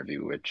from the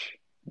interview, which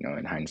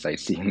in hindsight,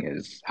 seeing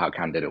is how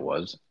candid it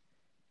was.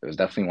 It was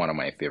definitely one of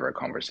my favorite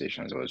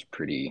conversations. It was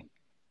pretty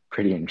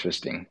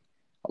interesting.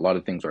 A lot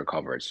of things were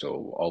covered.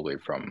 So all the way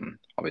from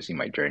obviously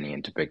my journey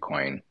into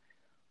Bitcoin,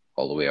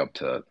 all the way up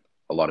to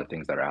a lot of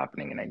things that are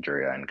happening in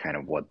Nigeria and kind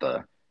of what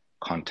the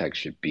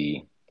context should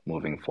be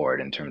moving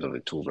forward in terms of the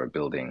tools we're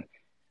building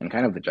and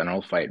kind of the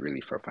general fight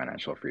really for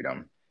financial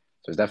freedom.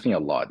 So it's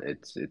definitely a lot.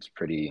 It's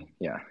pretty,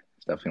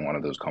 it's definitely one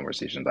of those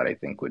conversations that I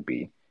think would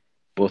be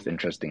both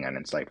interesting and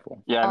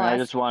insightful. Yeah, I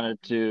just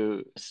wanted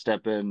to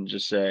step in and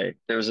just say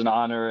it was an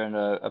honor and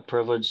a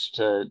privilege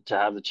to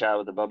have the chat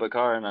with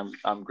Abubakar, and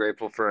I'm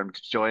grateful for him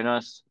to join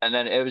us. And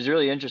then it was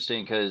really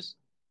interesting because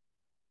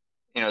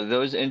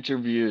those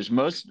interviews,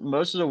 most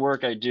of the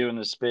work I do in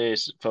the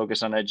space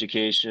focus on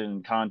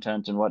education,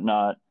 content, and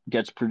whatnot,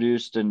 gets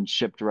produced and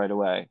shipped right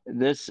away.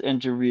 This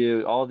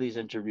interview, all these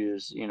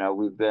interviews,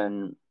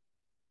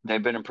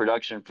 they've been in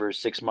production for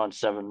 6 months,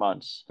 7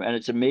 months, and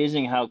it's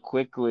amazing how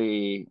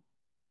quickly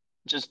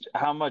just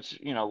how much,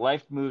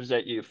 life moves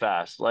at you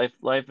fast.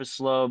 Life is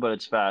slow, but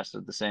it's fast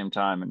at the same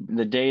time. And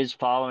the days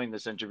following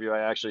this interview,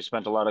 I actually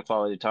spent a lot of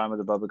quality time with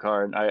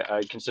Abubakar, and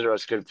I consider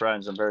us good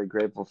friends. I'm very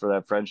grateful for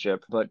that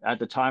friendship. But at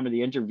the time of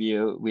the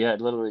interview, we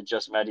had literally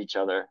just met each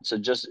other. So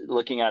just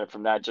looking at it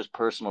from that just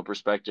personal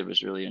perspective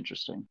is really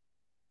interesting.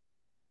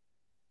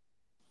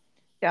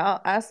 Yeah,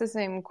 I'll ask the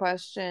same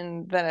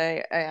question that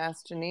I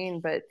asked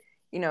Janine, but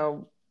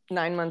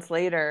 9 months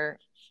later,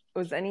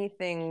 was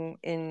anything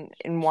in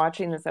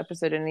watching this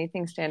episode,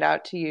 anything stand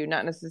out to you?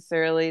 Not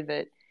necessarily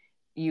that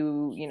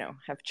you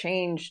have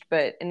changed,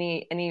 but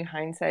any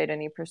hindsight,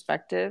 any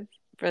perspective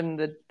from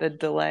the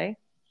delay?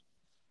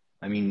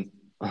 I mean,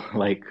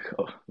 like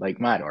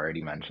Matt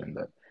already mentioned,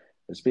 that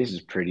the space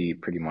is pretty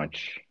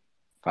much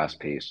fast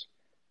paced.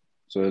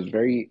 So it's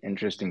very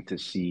interesting to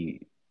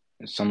see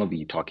some of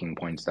the talking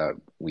points that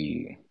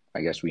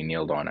I guess we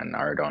nailed on and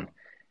narrowed on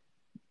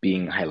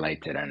being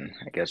highlighted and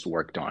I guess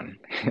worked on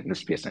in the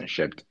space and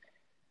shipped.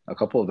 A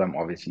couple of them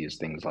obviously is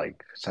things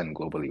like Send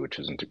Globally, which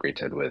is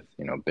integrated with,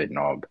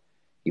 BitNob,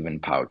 even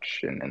Pouch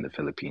in the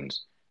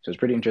Philippines. So it's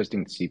pretty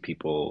interesting to see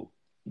people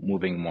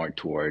moving more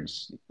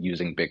towards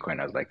using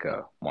Bitcoin as like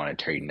a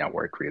monetary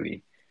network,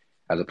 really,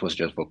 as opposed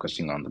to just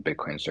focusing on the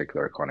Bitcoin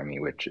circular economy,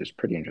 which is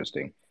pretty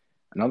interesting.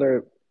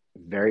 Another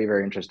very,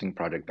 very interesting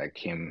project that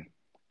came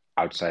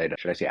outside,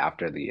 should I say,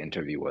 after the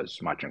interview was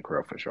Sumatra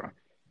Kuro for sure.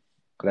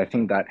 Because I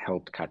think that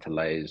helped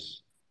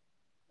catalyze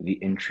the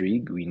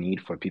intrigue we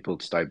need for people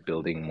to start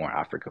building more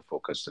Africa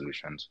focused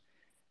solutions.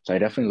 So I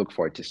definitely look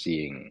forward to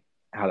seeing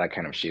how that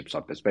kind of shapes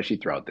up, especially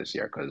throughout this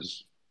year.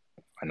 Because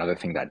another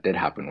thing that did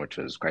happen, which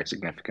was quite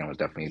significant, was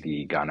definitely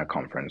the Ghana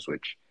conference,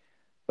 which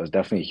was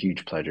definitely a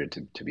huge pleasure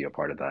to be a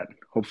part of that.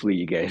 Hopefully,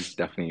 you guys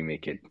definitely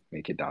make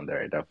it down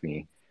there. I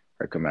definitely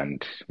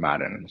recommend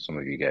Matt and some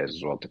of you guys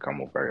as well to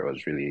come over. It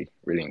was really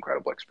really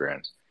incredible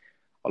experience.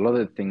 A lot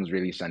of the things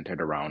really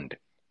centered around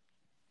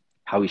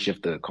how we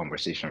shift the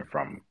conversation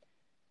from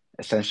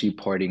essentially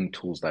porting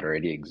tools that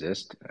already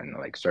exist and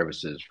like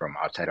services from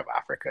outside of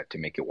Africa to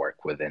make it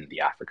work within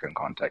the African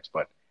context.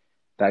 But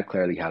that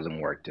clearly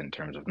hasn't worked in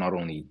terms of not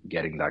only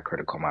getting that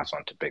critical mass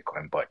onto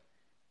Bitcoin, but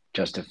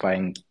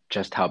justifying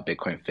just how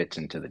Bitcoin fits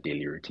into the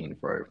daily routine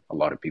for a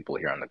lot of people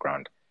here on the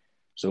ground.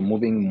 So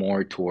moving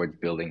more towards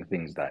building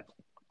things that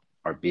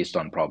are based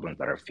on problems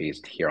that are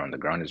faced here on the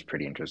ground is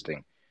pretty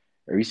interesting.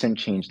 A recent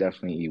change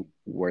definitely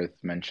worth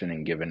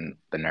mentioning given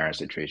the Naira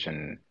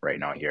situation right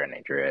now here in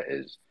Nigeria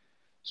is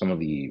some of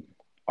the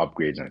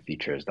upgrades and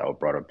features that were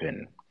brought up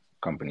in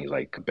companies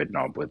like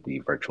BitNob with the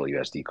virtual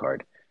USD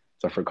card.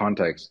 So for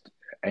context,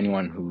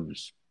 anyone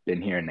who's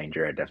been here in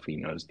Nigeria definitely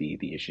knows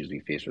the issues we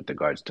face with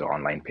regards to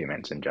online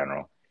payments in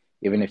general.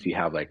 Even if you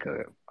have like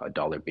a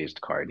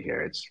dollar-based card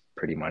here, it's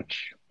pretty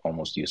much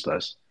almost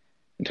useless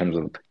in terms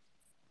of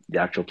the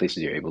actual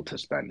places you're able to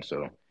spend.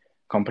 So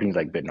companies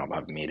like BitNob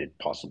have made it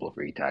possible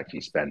for you to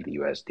actually spend the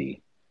USD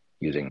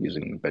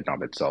using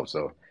BitNob itself.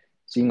 So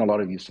seeing a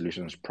lot of these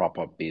solutions prop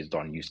up based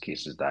on use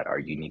cases that are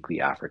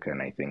uniquely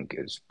African, I think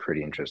is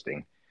pretty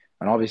interesting.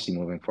 And obviously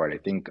moving forward, I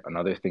think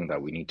another thing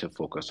that we need to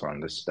focus on,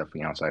 this is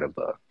definitely outside of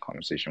the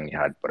conversation we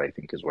had, but I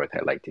think is worth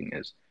highlighting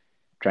is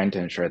trying to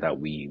ensure that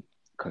we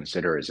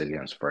consider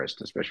resilience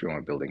first, especially when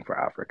we're building for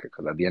Africa.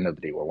 Because at the end of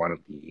the day, we're one of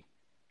the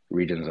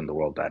regions in the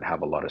world that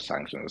have a lot of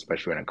sanctions,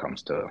 especially when it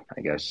comes to,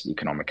 I guess,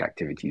 economic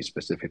activities,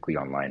 specifically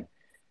online.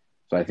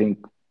 So I think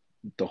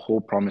the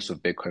whole promise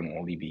of Bitcoin will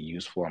only be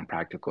useful and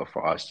practical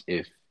for us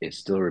if it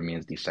still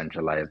remains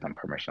decentralized and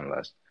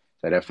permissionless.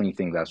 So I definitely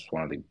think that's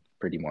one of the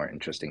pretty more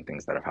interesting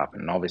things that have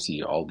happened. And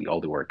obviously, all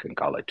the work in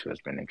Gala too has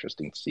been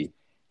interesting to see.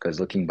 Because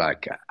looking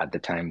back at the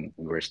time,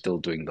 we were still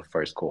doing the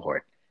first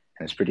cohort,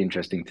 and it's pretty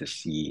interesting to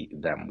see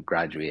them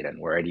graduate, and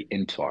we're already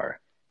into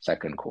our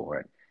second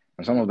cohort.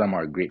 And some of them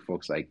are great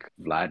folks like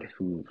Vlad,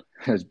 who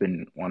has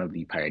been one of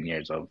the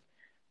pioneers of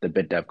the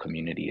BitDev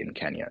community in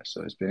Kenya.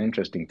 So it's been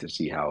interesting to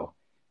see how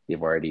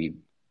they've already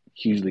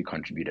hugely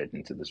contributed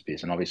into the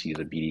space. And obviously, he's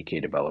a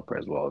BDK developer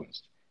as well.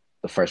 He's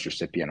the first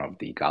recipient of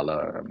the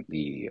Gala,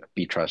 the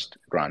BTrust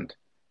grant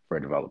for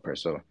a developer.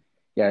 So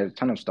yeah, a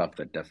ton of stuff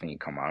that definitely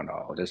come out.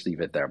 I'll just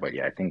leave it there. But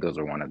yeah, I think those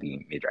are one of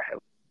the major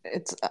highlights.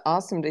 It's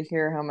awesome to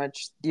hear how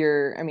much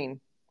I mean,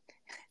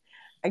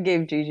 I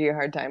gave Gigi a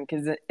hard time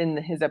because in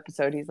his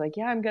episode, he's like,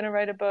 yeah, I'm going to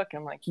write a book.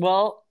 I'm like,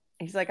 well,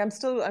 he's like, I'm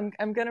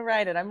going to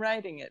write it. I'm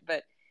writing it.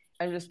 But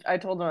I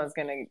told him I was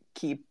going to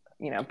keep,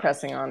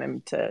 pressing on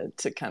him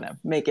to kind of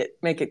make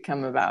it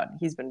come about.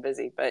 He's been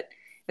busy, but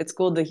it's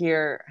cool to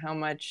hear how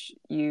much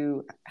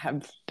you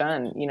have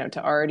done,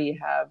 to already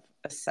have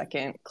a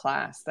second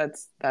class.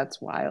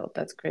 That's wild.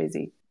 That's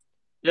crazy.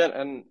 Yeah.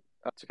 And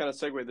to kind of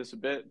segue this a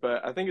bit,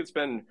 but I think it's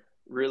been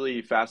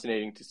really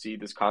fascinating to see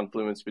this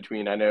confluence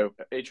between, I know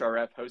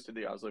HRF hosted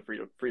the Oslo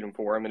Freedom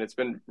Forum, and it's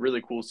been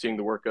really cool seeing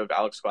the work of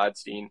Alex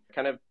Gladstein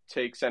kind of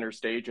take center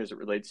stage as it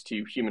relates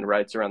to human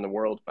rights around the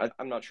world.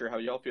 I'm not sure how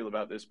y'all feel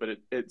about this, but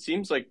it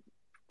seems like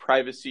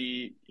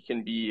privacy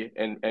can be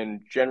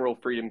and general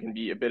freedom can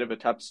be a bit of a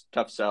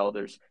tough sell.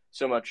 There's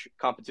so much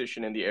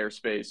competition in the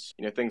airspace,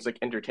 things like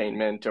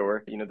entertainment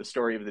or, the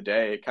story of the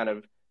day. It kind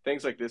of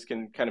things like this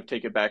can kind of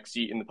take a back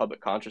seat in the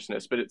public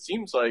consciousness. But it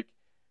seems like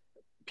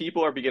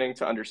people are beginning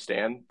to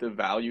understand the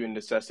value and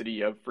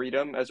necessity of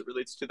freedom as it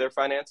relates to their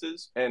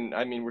finances. And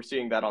I mean, we're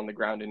seeing that on the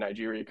ground in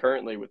Nigeria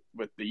currently with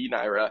the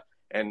e-Naira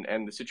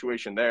and the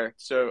situation there.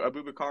 So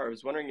Abubakar, I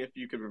was wondering if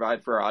you could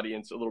provide for our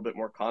audience a little bit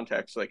more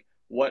context, like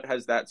what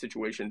has that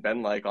situation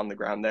been like on the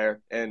ground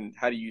there, and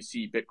how do you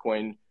see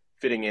Bitcoin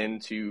fitting in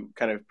to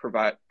kind of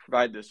provide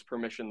this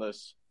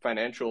permissionless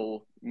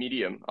financial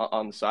medium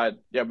on the side?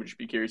 Yeah, would just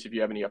be curious if you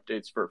have any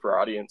updates for our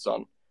audience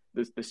on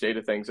the state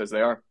of things as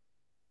they are.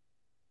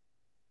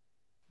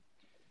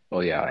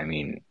 Well, yeah, I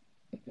mean,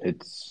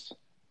 it's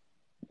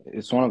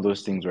one of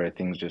those things where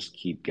things just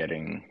keep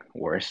getting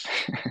worse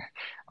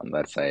on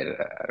that side.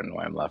 I don't know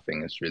why I'm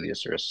laughing. It's really a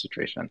serious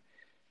situation.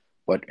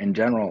 But in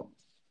general,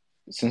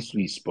 since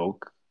we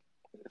spoke,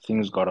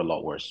 things got a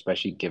lot worse,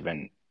 especially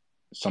given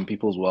some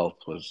people's wealth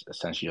was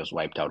essentially just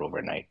wiped out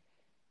overnight.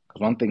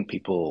 Because one thing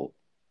people,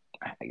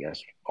 I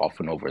guess,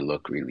 often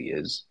overlook really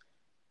is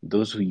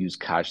those who use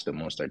cash the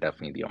most are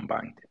definitely the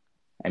unbanked.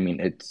 I mean,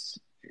 it's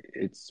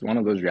one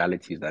of those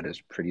realities that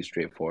is pretty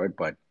straightforward,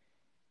 but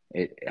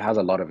it has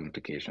a lot of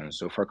implications.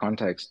 So for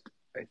context,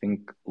 I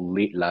think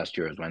late last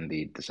year is when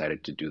they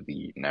decided to do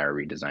the Naira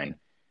redesign,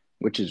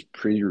 which is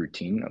pretty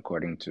routine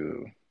according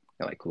to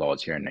like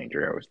laws here in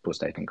Nigeria. We're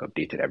supposed to, I think,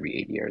 update it every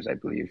 8 years, I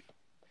believe.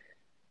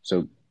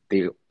 So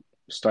they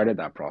started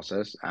that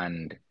process,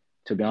 and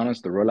to be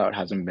honest, the rollout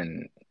hasn't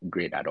been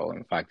great at all.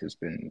 In fact, it's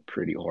been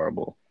pretty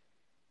horrible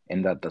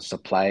in that the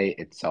supply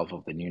itself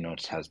of the new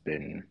notes has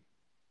been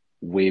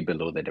way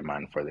below the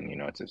demand for the new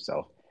notes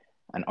itself.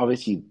 And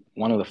obviously,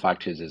 one of the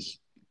factors is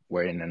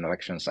we're in an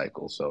election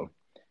cycle. So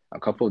a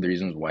couple of the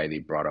reasons why they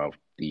brought up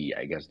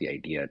I guess, the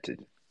idea to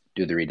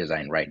do the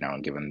redesign right now,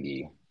 given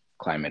the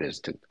climate, is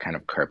to kind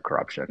of curb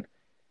corruption.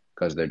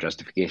 Because their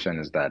justification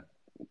is that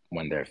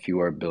when there are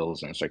fewer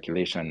bills in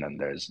circulation, then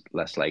there's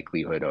less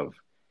likelihood of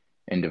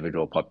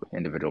individual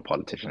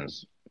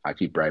politicians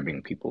actually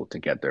bribing people to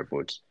get their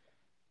votes.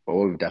 But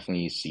what we've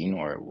definitely seen,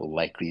 or will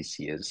likely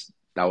see, is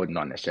that would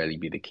not necessarily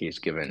be the case,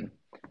 given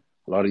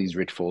a lot of these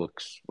rich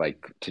folks,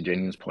 like to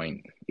Jenny's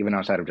point, even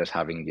outside of just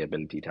having the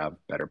ability to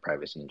have better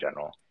privacy in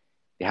general,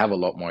 they have a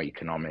lot more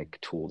economic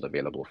tools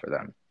available for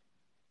them.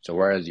 So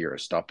whereas you're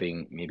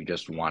stopping maybe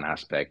just one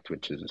aspect,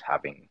 which is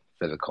having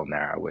physical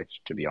Naira,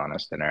 which, to be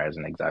honest, the Naira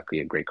isn't exactly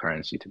a great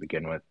currency to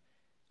begin with,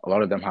 a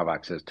lot of them have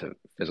access to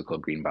physical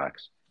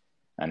greenbacks.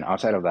 And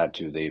outside of that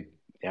too, they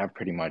have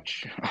pretty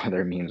much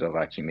other means of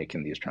actually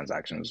making these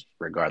transactions,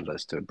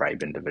 regardless, to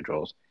bribe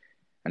individuals.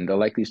 And they'll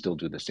likely still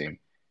do the same.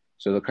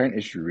 So the current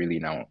issue really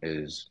now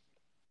is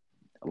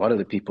a lot of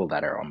the people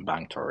that are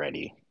unbanked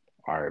already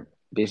are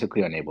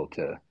basically unable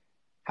to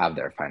have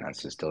their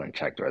finances still in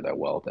check, or their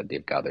wealth that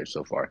they've gathered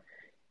so far,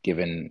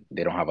 given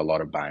they don't have a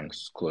lot of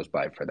banks close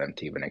by for them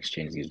to even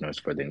exchange these notes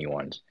for the new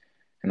ones.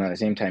 And at the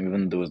same time,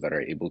 even those that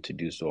are able to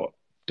do so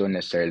don't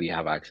necessarily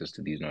have access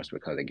to these notes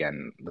because,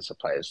 again, the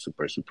supply is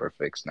super, super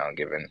fixed now,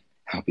 given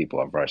how people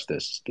have rushed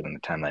this, given the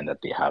timeline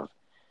that they have.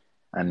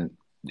 And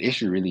the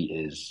issue really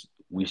is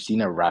we've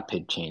seen a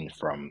rapid change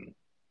from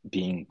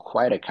being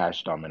quite a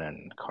cash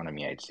dominant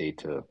economy, I'd say,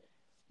 to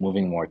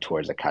moving more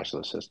towards a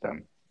cashless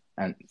system.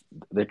 And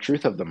the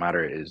truth of the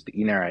matter is the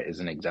e-Naira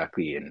isn't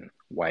exactly in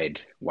wide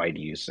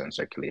use and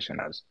circulation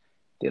as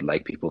they'd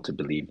like people to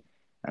believe.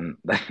 And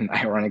the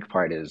ironic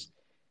part is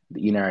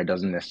the e-Naira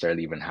doesn't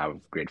necessarily even have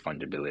great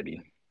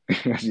fungibility.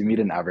 As you meet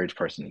an average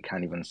person, you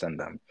can't even send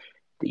them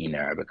the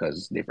e-Naira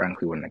because they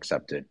frankly wouldn't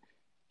accept it.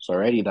 So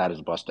already that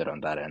is busted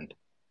on that end.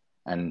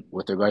 And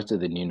with regards to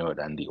the new note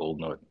and the old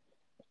note,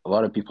 a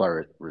lot of people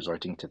are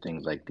resorting to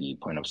things like the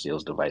point of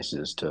sales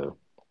devices to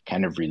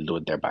kind of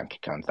reload their bank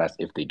accounts. That's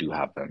if they do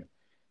have them.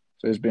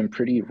 So it's been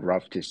pretty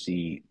rough to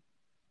see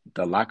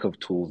the lack of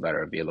tools that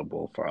are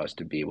available for us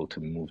to be able to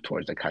move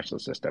towards a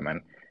cashless system. And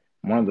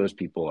one of those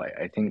people,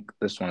 I think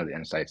this is one of the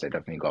insights I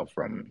definitely got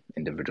from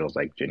individuals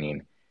like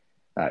Janine,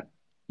 that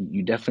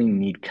you definitely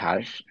need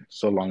cash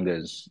so long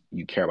as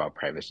you care about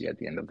privacy at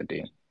the end of the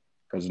day.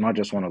 Because it's not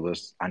just one of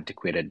those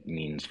antiquated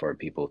means for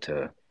people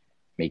to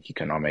make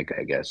economic,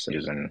 I guess,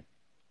 using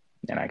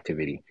an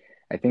activity.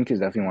 I think it's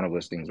definitely one of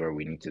those things where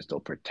we need to still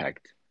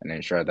protect and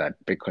ensure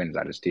that Bitcoin is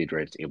at a stage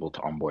where it's able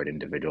to onboard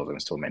individuals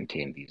and still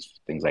maintain these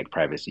things like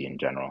privacy in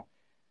general.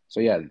 So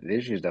yeah, the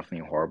issue is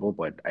definitely horrible,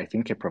 but I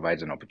think it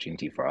provides an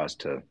opportunity for us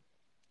to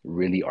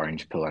really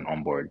orange pill and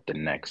onboard the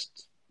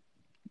next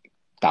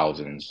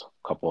thousands,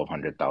 couple of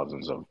hundred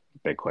thousands of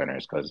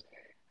Bitcoiners, because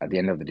at the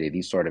end of the day,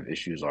 these sort of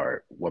issues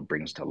are what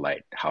brings to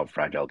light how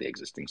fragile the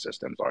existing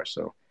systems are.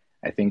 So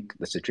I think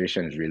the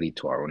situation is really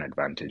to our own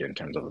advantage in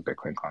terms of a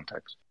Bitcoin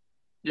context.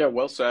 Yeah,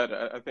 well said.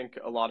 I think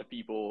a lot of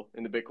people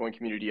in the Bitcoin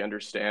community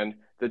understand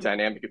the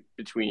dynamic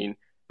between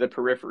the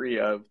periphery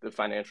of the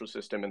financial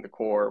system and the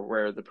core,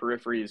 where the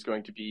periphery is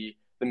going to be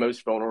the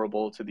most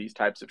vulnerable to these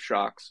types of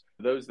shocks,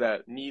 those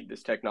that need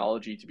this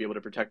technology to be able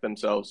to protect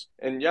themselves.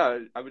 And yeah,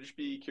 I would just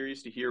be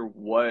curious to hear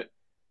what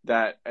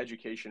that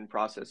education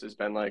process has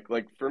been like.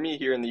 Like for me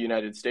here in the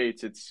United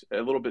States, it's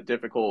a little bit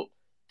difficult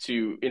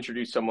to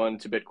introduce someone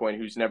to Bitcoin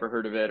who's never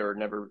heard of it or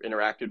never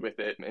interacted with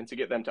it, and to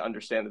get them to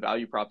understand the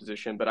value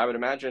proposition. But I would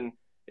imagine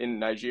in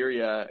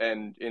Nigeria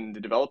and in the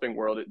developing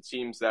world, it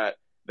seems that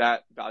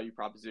that value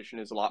proposition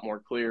is a lot more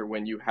clear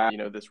when you have,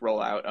 this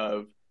rollout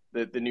of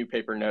the new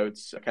paper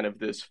notes, kind of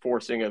this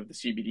forcing of the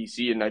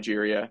CBDC in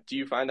Nigeria. Do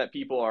you find that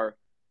people are,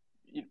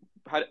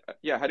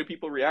 how do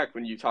people react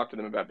when you talk to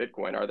them about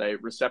Bitcoin? Are they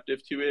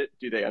receptive to it?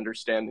 Do they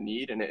understand the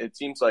need? And it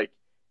seems like,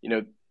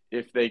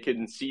 if they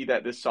can see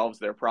that this solves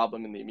their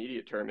problem in the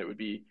immediate term, it would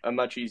be a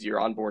much easier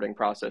onboarding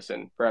process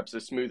and perhaps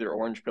a smoother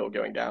orange pill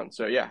going down.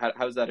 So yeah,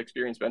 how's that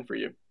experience been for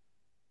you?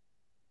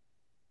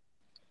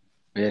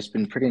 Yeah, it's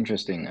been pretty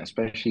interesting,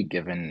 especially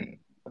given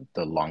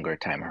the longer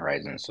time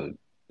horizon. So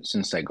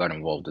since I got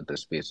involved with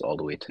this space all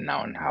the way to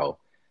now, and how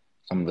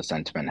some of the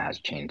sentiment has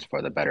changed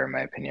for the better, in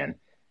my opinion.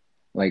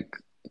 Like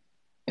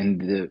in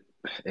the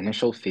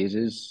initial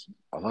phases,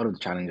 a lot of the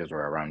challenges were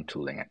around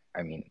tooling.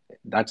 I mean,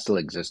 that still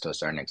exists to a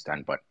certain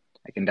extent, but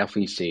I can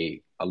definitely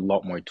say a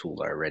lot more tools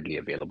are readily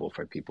available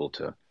for people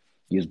to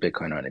use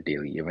Bitcoin on a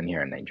daily, even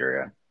here in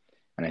Nigeria.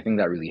 And I think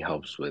that really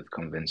helps with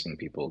convincing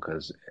people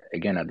because,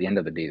 again, at the end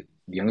of the day,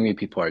 the only way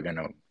people are going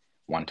to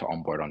want to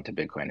onboard onto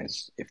Bitcoin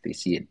is if they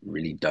see it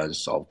really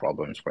does solve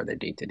problems for their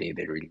day to day.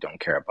 They really don't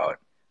care about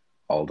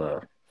all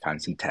the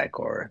fancy tech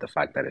or the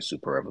fact that it's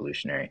super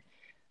revolutionary.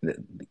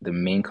 The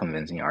main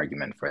convincing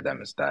argument for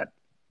them is that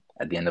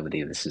at the end of the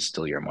day, this is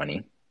still your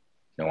money.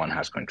 No one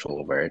has control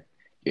over it.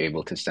 You're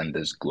able to send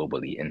this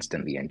globally,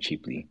 instantly, and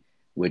cheaply,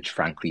 which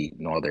frankly,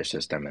 no other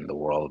system in the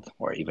world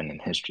or even in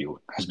history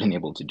has been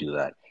able to do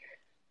that.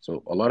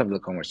 So a lot of the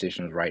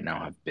conversations right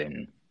now have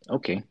been,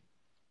 okay,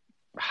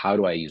 how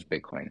do I use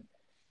Bitcoin?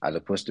 As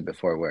opposed to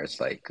before where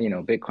it's like,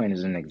 Bitcoin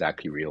isn't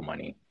exactly real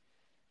money.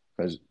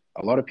 Because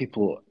a lot of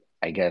people,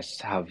 I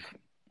guess,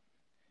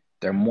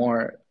 they're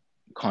more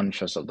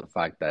conscious of the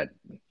fact that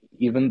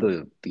even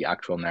the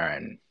actual Naira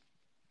and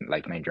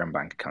like Nigerian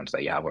bank accounts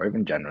that you have, or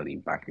even generally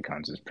bank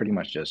accounts, is pretty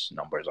much just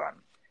numbers on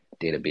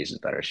databases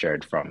that are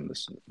shared from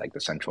like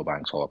the central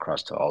banks all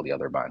across to all the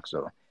other banks.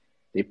 So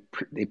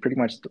they pretty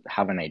much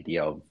have an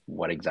idea of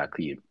what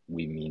exactly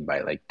we mean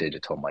by like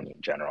digital money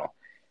in general.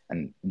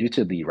 And due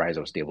to the rise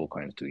of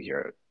stablecoins too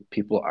here,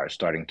 people are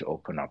starting to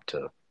open up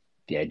to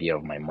the idea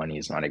of my money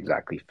is not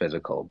exactly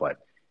physical, but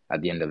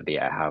at the end of the day,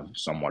 I have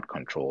somewhat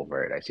control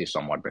over it. I say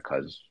somewhat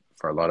because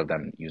for a lot of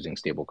them using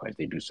stablecoins,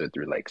 they do so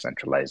through like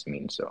centralized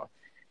means. So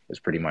it's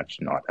pretty much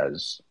not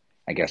as,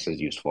 I guess, as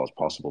useful as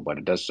possible, but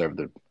it does serve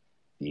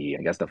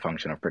the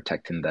function of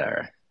protecting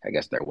their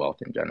wealth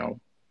in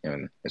general.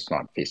 And it's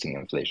not facing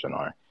inflation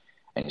or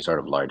any sort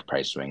of large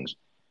price swings.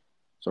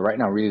 So right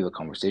now, really, the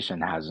conversation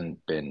hasn't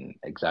been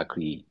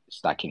exactly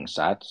stacking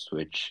sats,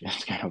 which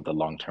is kind of the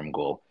long-term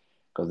goal.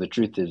 Because the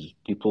truth is,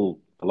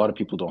 a lot of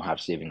people don't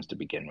have savings to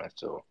begin with.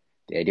 So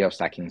the idea of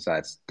stacking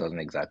sats doesn't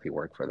exactly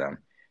work for them.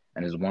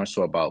 And it's more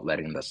so about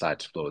letting the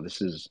sats flow.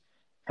 This is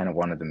kind of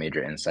one of the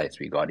major insights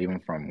we got, even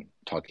from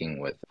talking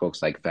with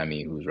folks like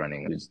Femi,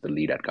 who's the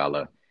lead at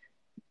Gala.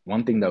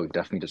 One thing that we've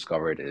definitely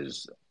discovered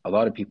is a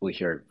lot of people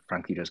here,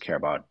 frankly, just care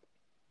about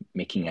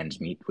making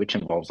ends meet, which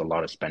involves a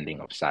lot of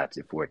spending of sats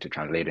if we were to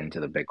translate into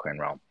the Bitcoin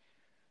realm.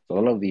 So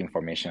all of the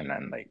information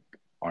and like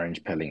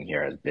orange pilling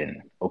here has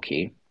been,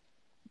 okay,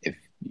 if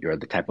you're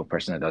the type of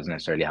person that doesn't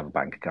necessarily have a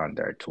bank account,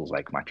 there are tools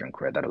like Matcha and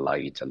Queer that allow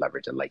you to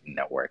leverage a Lightning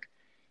Network.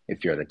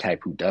 If you're the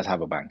type who does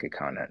have a bank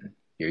account and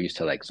you're used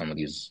to like some of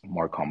these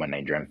more common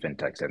Nigerian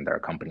fintechs, and there are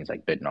companies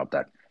like BitNob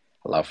that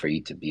allow for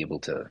you to be able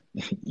to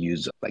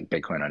use like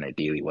Bitcoin on a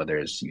daily, whether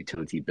it's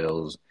utility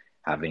bills,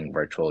 having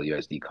virtual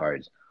USD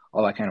cards,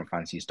 all that kind of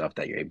fancy stuff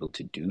that you're able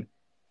to do,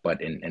 but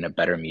in a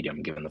better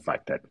medium, given the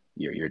fact that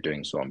you're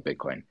doing so on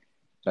Bitcoin.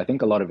 So I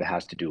think a lot of it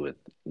has to do with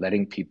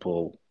letting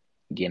people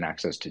gain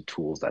access to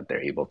tools that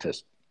they're able to,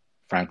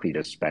 frankly,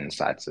 just spend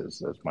sats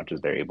as much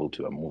as they're able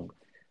to and move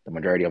the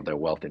majority of their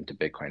wealth into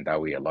Bitcoin. That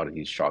way, a lot of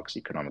these shocks,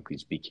 economically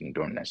speaking,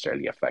 don't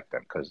necessarily affect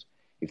them. Because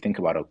if you think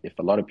about it, if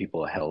a lot of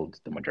people held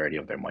the majority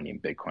of their money in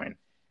Bitcoin,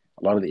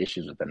 a lot of the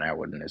issues with the Naira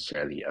wouldn't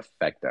necessarily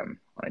affect them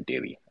on a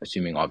daily,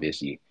 assuming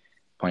obviously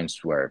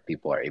points where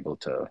people are able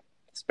to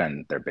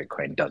spend their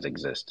Bitcoin does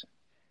exist.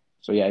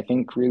 So yeah, I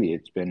think really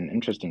it's been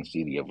interesting to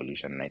see the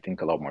evolution, and I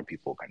think a lot more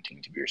people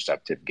continue to be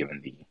receptive given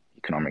the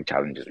economic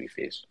challenges we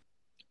face.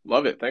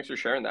 Love it. Thanks for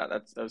sharing that.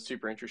 That was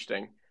super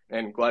interesting,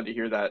 and glad to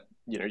hear that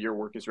your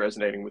work is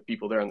resonating with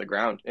people there on the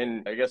ground.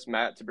 And I guess,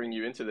 Matt, to bring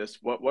you into this,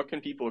 what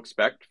can people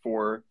expect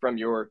from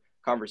your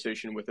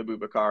conversation with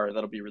Abubakar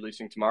that'll be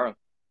releasing tomorrow?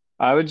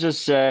 I would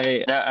just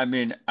say that, I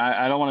mean,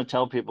 I don't want to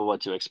tell people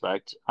what to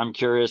expect. I'm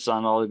curious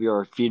on all of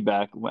your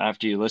feedback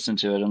after you listen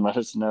to it and let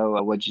us know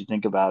what you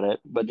think about it.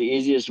 But the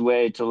easiest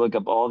way to look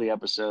up all the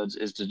episodes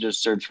is to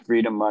just search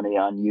Freedom Money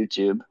on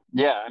YouTube.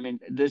 Yeah, I mean,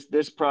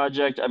 this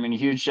project, I mean,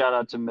 huge shout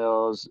out to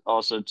Mills,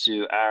 also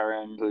to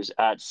Aaron, who's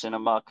at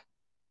Cinemuck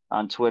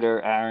on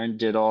Twitter. Aaron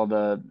did all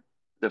the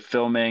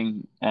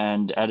filming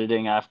and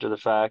editing after the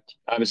fact.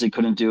 Obviously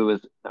couldn't do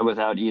it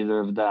without either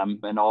of them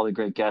and all the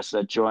great guests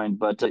that joined.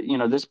 But,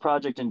 this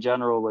project in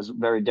general was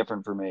very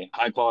different for me.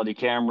 High quality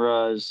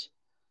cameras,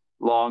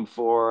 long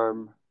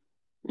form,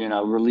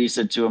 release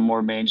it to a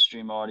more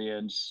mainstream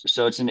audience.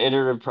 So it's an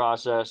iterative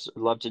process.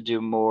 I'd love to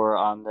do more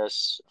on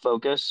this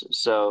focus.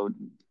 So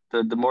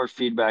the more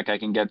feedback I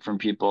can get from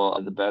people,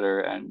 the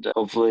better. And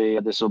hopefully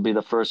this will be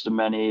the first of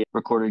many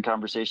recorded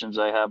conversations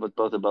I have with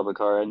both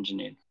Abubakar and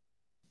Janine.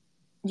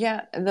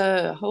 Yeah,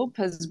 the hope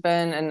has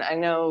been, and I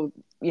know,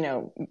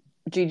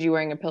 Gigi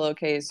wearing a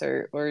pillowcase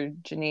or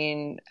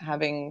Janine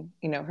having,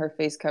 her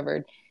face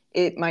covered,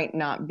 it might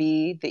not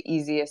be the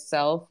easiest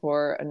sell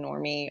for a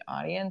normie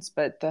audience,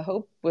 but the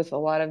hope with a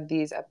lot of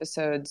these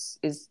episodes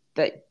is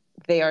that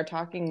they are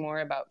talking more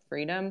about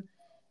freedom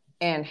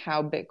and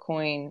how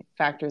Bitcoin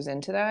factors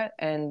into that.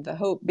 And the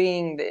hope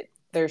being that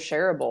they're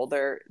shareable.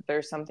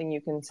 They're something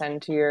you can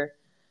send to your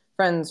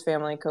friends,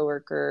 family,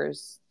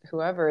 coworkers,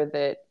 whoever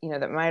that,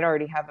 that might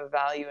already have a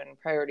value and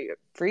priority of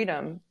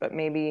freedom, but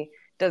maybe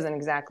doesn't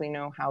exactly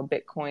know how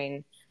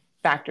Bitcoin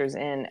factors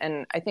in.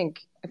 And I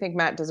think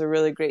Matt does a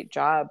really great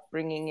job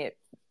bringing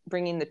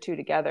the two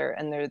together.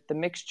 And the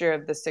mixture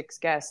of the 6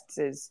 guests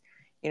is,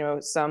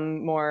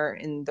 some more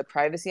in the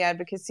privacy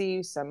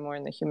advocacy, some more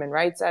in the human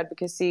rights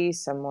advocacy,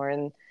 some more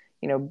in,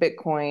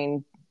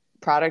 Bitcoin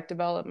product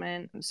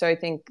development. So I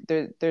think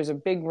there's a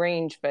big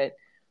range, but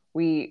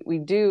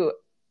we do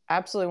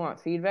absolutely want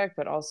feedback,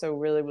 but also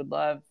really would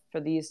love for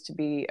these to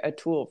be a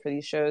tool, for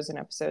these shows and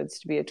episodes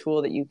to be a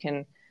tool that you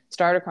can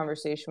start a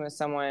conversation with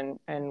someone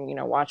and,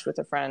 watch with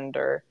a friend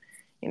or,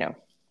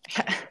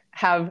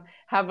 have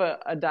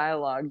a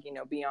dialogue,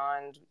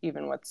 beyond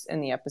even what's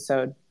in the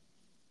episode.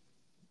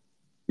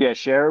 Yeah,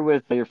 share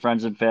with your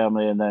friends and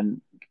family and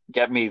then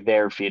get me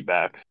their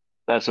feedback.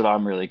 That's what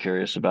I'm really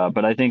curious about.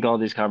 But I think all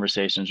these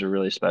conversations are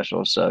really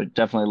special. So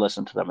definitely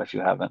listen to them if you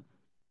haven't.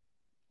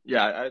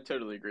 Yeah, I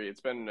totally agree. It's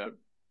been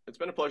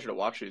a pleasure to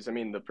watch these. I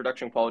mean, the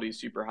production quality is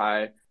super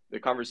high. The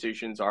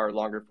conversations are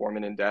longer form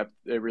and in depth.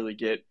 They really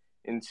get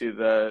into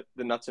the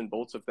nuts and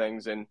bolts of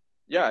things. And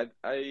yeah,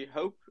 I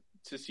hope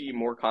to see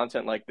more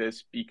content like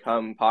this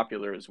become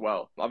popular as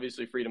well.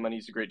 Obviously, Freedom Money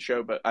is a great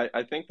show, but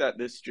I think that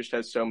this just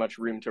has so much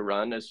room to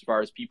run as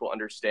far as people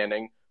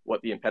understanding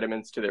what the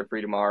impediments to their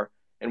freedom are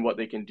and what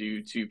they can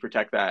do to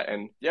protect that.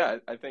 And yeah,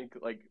 I think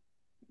like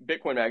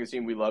Bitcoin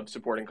Magazine, we love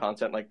supporting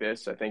content like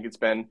this. I think it's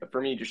been,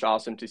 for me, just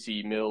awesome to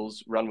see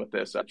Mills run with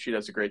this. She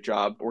does a great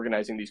job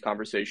organizing these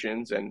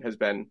conversations and has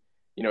been,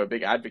 a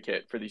big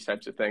advocate for these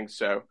types of things.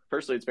 So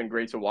personally, it's been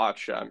great to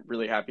watch. I'm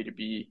really happy to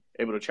be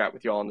able to chat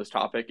with you all on this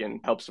topic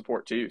and help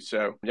support too.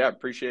 So yeah,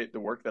 appreciate the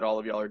work that all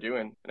of y'all are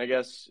doing. And I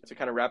guess to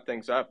kind of wrap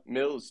things up,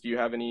 Mills, do you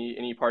have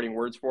any parting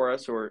words for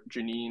us, or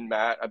Janine,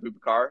 Matt,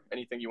 Abubakar,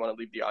 anything you want to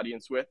leave the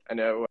audience with? I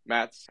know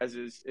Matt has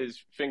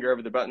his finger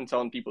over the button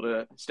telling people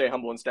to stay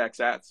humble and stack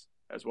sats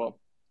as well.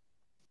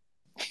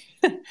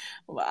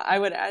 Well, I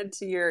would add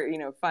to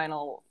your,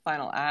 final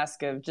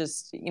ask of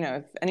just,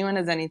 if anyone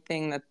has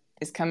anything that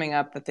is coming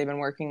up that they've been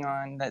working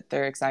on that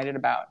they're excited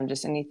about, and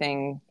just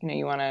anything,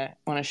 you want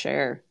to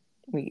share,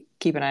 we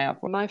keep an eye out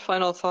for. My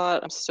final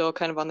thought, I'm still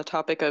kind of on the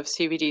topic of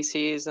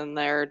CBDCs and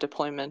their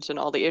deployment and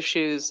all the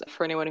issues.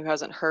 For anyone who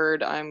hasn't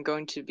heard, I'm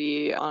going to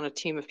be on a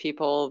team of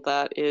people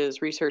that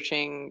is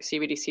researching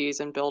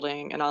CBDCs and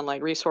building an online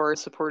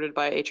resource supported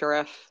by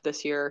HRF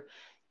this year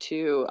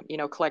to,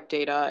 collect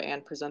data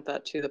and present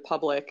that to the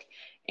public.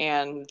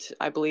 And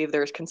I believe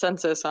there's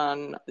consensus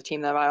on the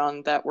team that I'm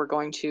on that we're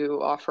going to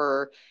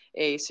offer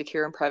a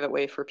secure and private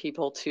way for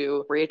people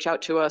to reach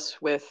out to us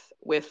with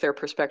their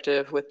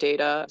perspective, with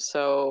data.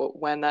 So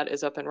when that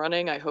is up and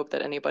running, I hope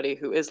that anybody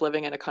who is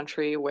living in a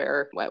country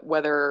where,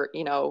 whether,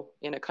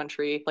 in a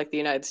country like the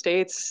United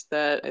States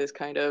that is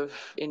kind of,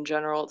 in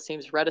general, it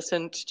seems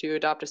reticent to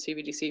adopt a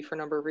CBDC for a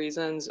number of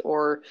reasons,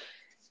 or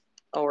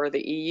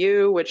the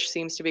EU, which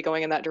seems to be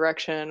going in that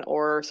direction,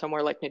 or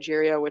somewhere like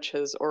Nigeria, which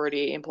has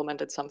already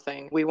implemented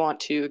something. We want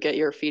to get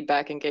your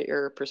feedback and get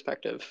your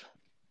perspective.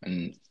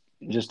 And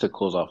just to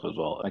close off as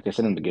well, like I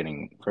said in the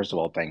beginning, first of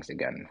all, thanks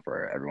again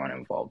for everyone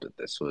involved with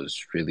this. It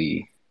was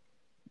really,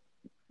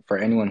 for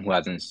anyone who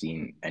hasn't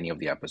seen any of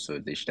the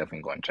episodes, they should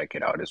definitely go and check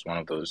it out. It's one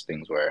of those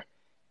things where,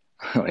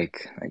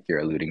 like you're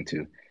alluding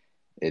to,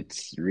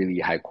 it's really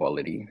high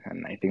quality,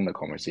 and I think the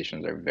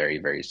conversations are very,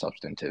 very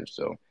substantive.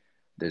 So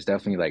there's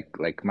definitely,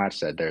 like Matt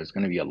said, there's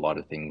going to be a lot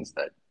of things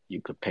that you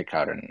could pick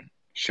out and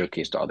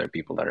showcase to other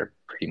people that are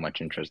pretty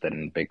much interested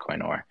in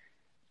Bitcoin or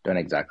don't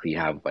exactly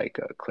have like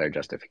a clear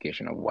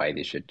justification of why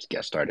they should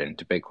get started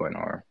into Bitcoin,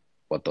 or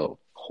what the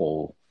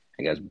whole,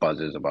 I guess,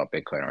 buzz is about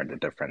Bitcoin, or the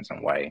difference,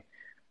 and why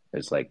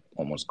it's like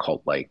almost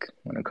cult-like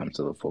when it comes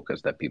to the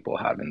focus that people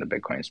have in the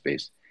Bitcoin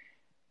space.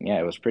 Yeah,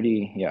 it was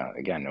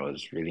again, it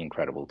was really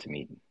incredible to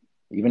meet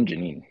even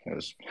Janine. It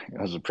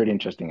was a pretty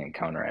interesting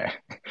encounter.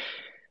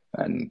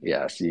 And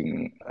yeah,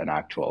 seeing an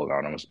actual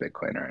anonymous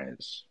Bitcoiner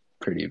is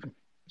pretty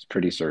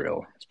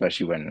surreal,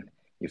 especially when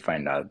you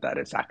find out that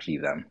it's actually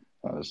them.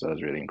 That was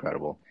really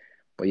incredible.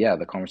 But yeah,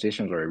 the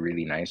conversations were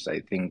really nice.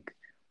 I think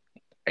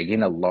I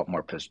gained a lot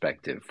more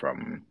perspective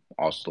from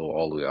Oslo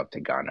all the way up to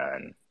Ghana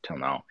and till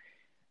now.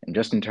 And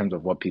just in terms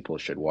of what people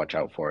should watch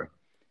out for,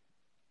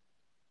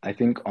 I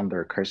think on the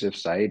recursive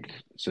side,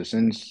 so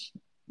since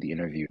the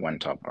interview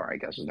went up, or I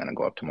guess is going to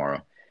go up tomorrow,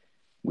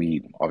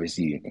 We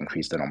obviously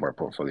increased the number of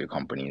portfolio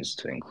companies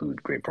to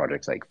include great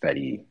projects like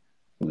Fedi,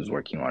 who's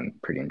working on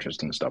pretty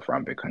interesting stuff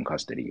around Bitcoin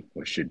custody,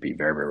 which should be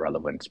very, very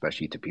relevant,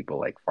 especially to people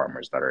like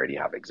farmers that already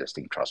have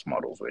existing trust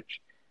models, which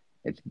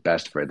it's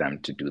best for them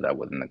to do that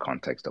within the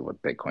context of a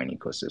Bitcoin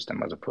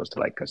ecosystem as opposed to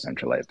like a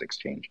centralized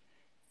exchange.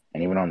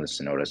 And even on the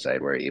Sonoda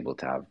side, we're able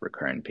to have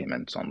recurrent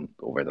payments on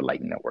over the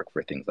Lightning Network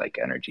for things like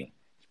energy.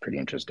 It's pretty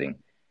interesting.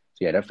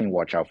 So yeah, definitely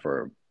watch out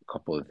for a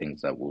couple of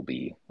things that we'll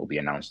be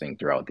announcing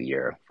throughout the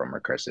year from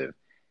Recursive.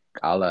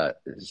 Gala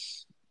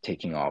is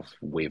taking off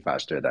way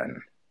faster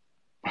than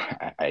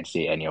I'd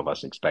say any of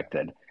us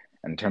expected.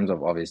 In terms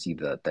of obviously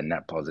the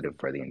net positive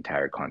for the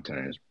entire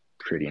continent is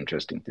pretty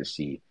interesting to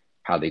see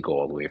how they go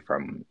all the way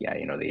from,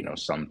 they know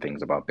some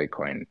things about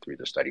Bitcoin through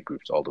the study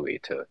groups all the way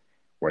to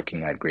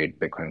working at great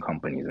Bitcoin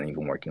companies and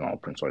even working on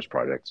open source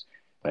projects.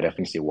 I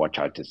definitely say watch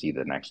out to see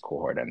the next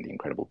cohort and the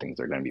incredible things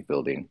they're going to be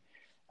building.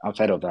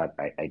 Outside of that,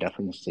 I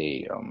definitely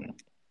say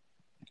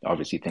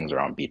obviously things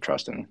around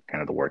BTrust and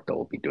kind of the work that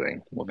we'll be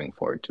doing moving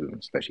forward too,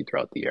 especially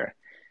throughout the year.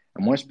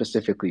 And more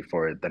specifically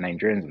for the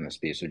Nigerians in the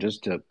space, so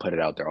just to put it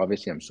out there,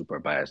 obviously I'm super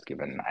biased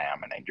given I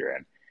am a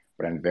Nigerian,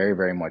 but I'm very,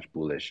 very much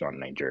bullish on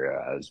Nigeria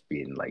as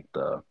being like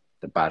the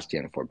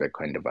bastion for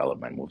Bitcoin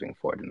development moving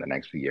forward in the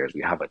next few years.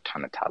 We have a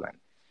ton of talent.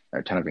 There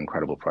are a ton of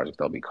incredible projects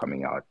that'll be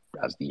coming out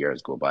as the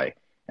years go by.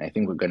 And I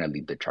think we're going to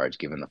lead the charge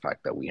given the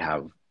fact that we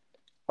have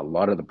a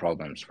lot of the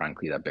problems,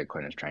 frankly, that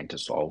Bitcoin is trying to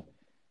solve.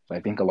 So I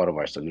think a lot of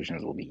our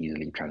solutions will be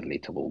easily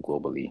translatable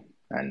globally,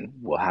 and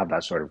we'll have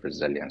that sort of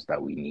resilience that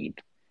we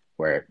need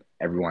where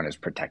everyone is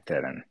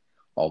protected and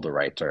all the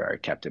rights are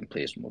kept in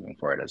place moving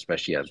forward,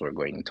 especially as we're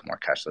going into more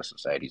cashless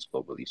societies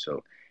globally.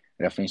 So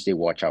I definitely say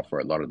watch out for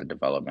a lot of the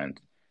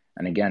development.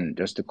 And again,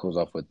 just to close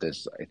off with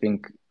this, I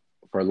think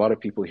for a lot of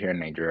people here in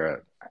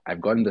Nigeria, I've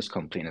gotten this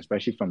complaint,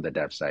 especially from the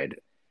dev side,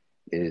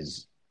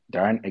 is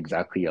there aren't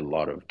exactly a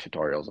lot of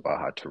tutorials about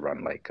how to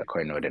run like a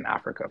coin node in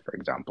Africa, for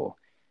example.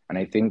 And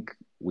I think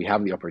we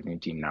have the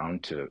opportunity now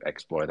to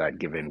explore that,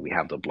 given we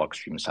have the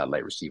Blockstream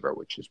satellite receiver,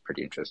 which is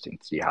pretty interesting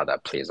to see how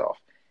that plays off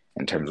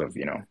in terms of,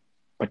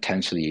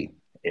 potentially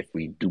if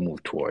we do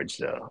move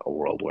towards a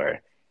world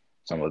where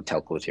some of the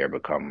telcos here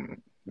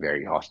become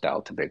very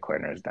hostile to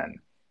Bitcoiners, then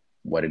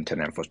what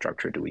internet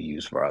infrastructure do we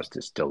use for us to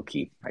still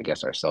keep, I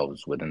guess,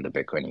 ourselves within the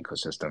Bitcoin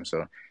ecosystem?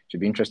 So it should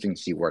be interesting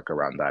to see work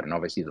around that. And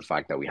obviously the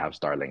fact that we have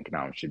Starlink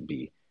now should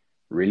be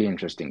really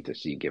interesting to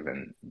see,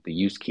 given the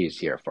use case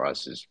here for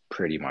us is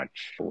pretty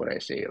much, what I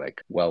say,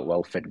 like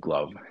well fit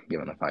glove,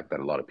 given the fact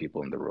that a lot of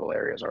people in the rural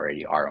areas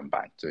already are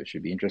unbanked. So it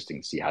should be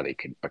interesting to see how they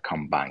could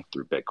become banked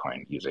through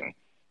Bitcoin using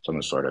some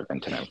sort of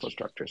internet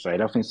infrastructure. So I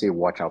definitely say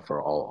watch out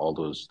for all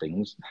those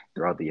things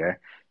throughout the year.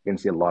 You can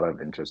see a lot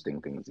of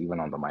interesting things,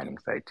 even on the mining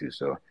side too.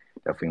 So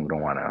definitely we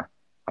don't want to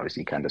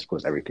obviously can't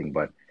disclose everything,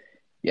 but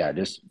yeah,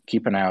 just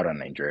keep an eye out on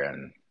Nigeria,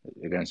 and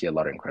you're going to see a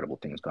lot of incredible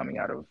things coming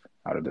out of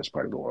this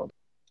part of the world.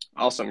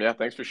 Awesome. Yeah,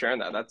 thanks for sharing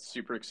that. That's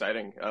super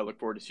exciting. I look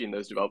forward to seeing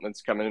those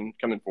developments coming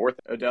forth.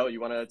 Odell,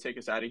 you want to take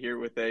us out of here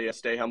with a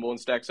stay humble and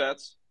stack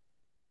sats?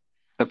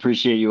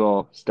 Appreciate you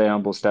all. Stay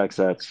humble, stack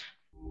sats.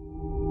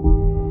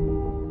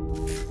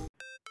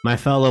 My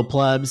fellow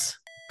plebs,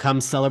 come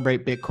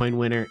celebrate Bitcoin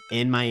Winter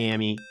in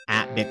Miami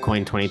at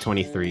Bitcoin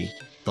 2023.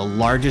 The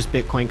largest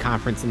Bitcoin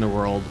conference in the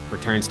world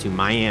returns to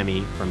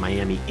Miami from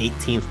Miami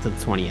 18th to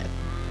the 20th.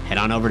 Head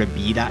on over to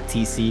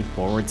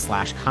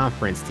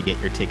b.tc/conference to get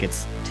your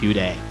tickets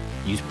today.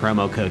 Use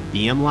promo code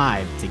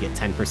BMLive to get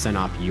 10%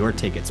 off your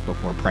tickets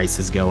before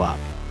prices go up.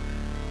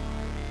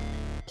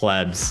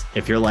 Plebs,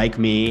 if you're like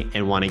me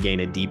and want to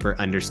gain a deeper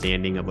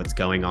understanding of what's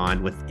going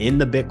on within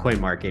the Bitcoin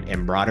market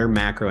and broader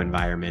macro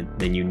environment,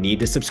 then you need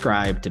to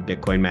subscribe to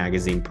Bitcoin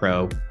Magazine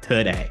Pro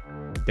today.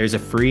 There's a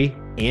free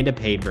and a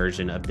paid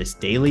version of this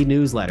daily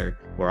newsletter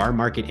where our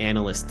market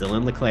analysts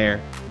Dylan LeClaire,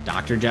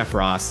 Dr. Jeff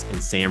Ross,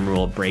 and Sam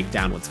Rule break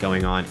down what's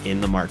going on in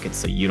the market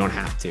so you don't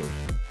have to.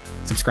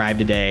 Subscribe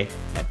today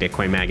at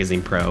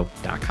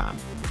bitcoinmagazinepro.com.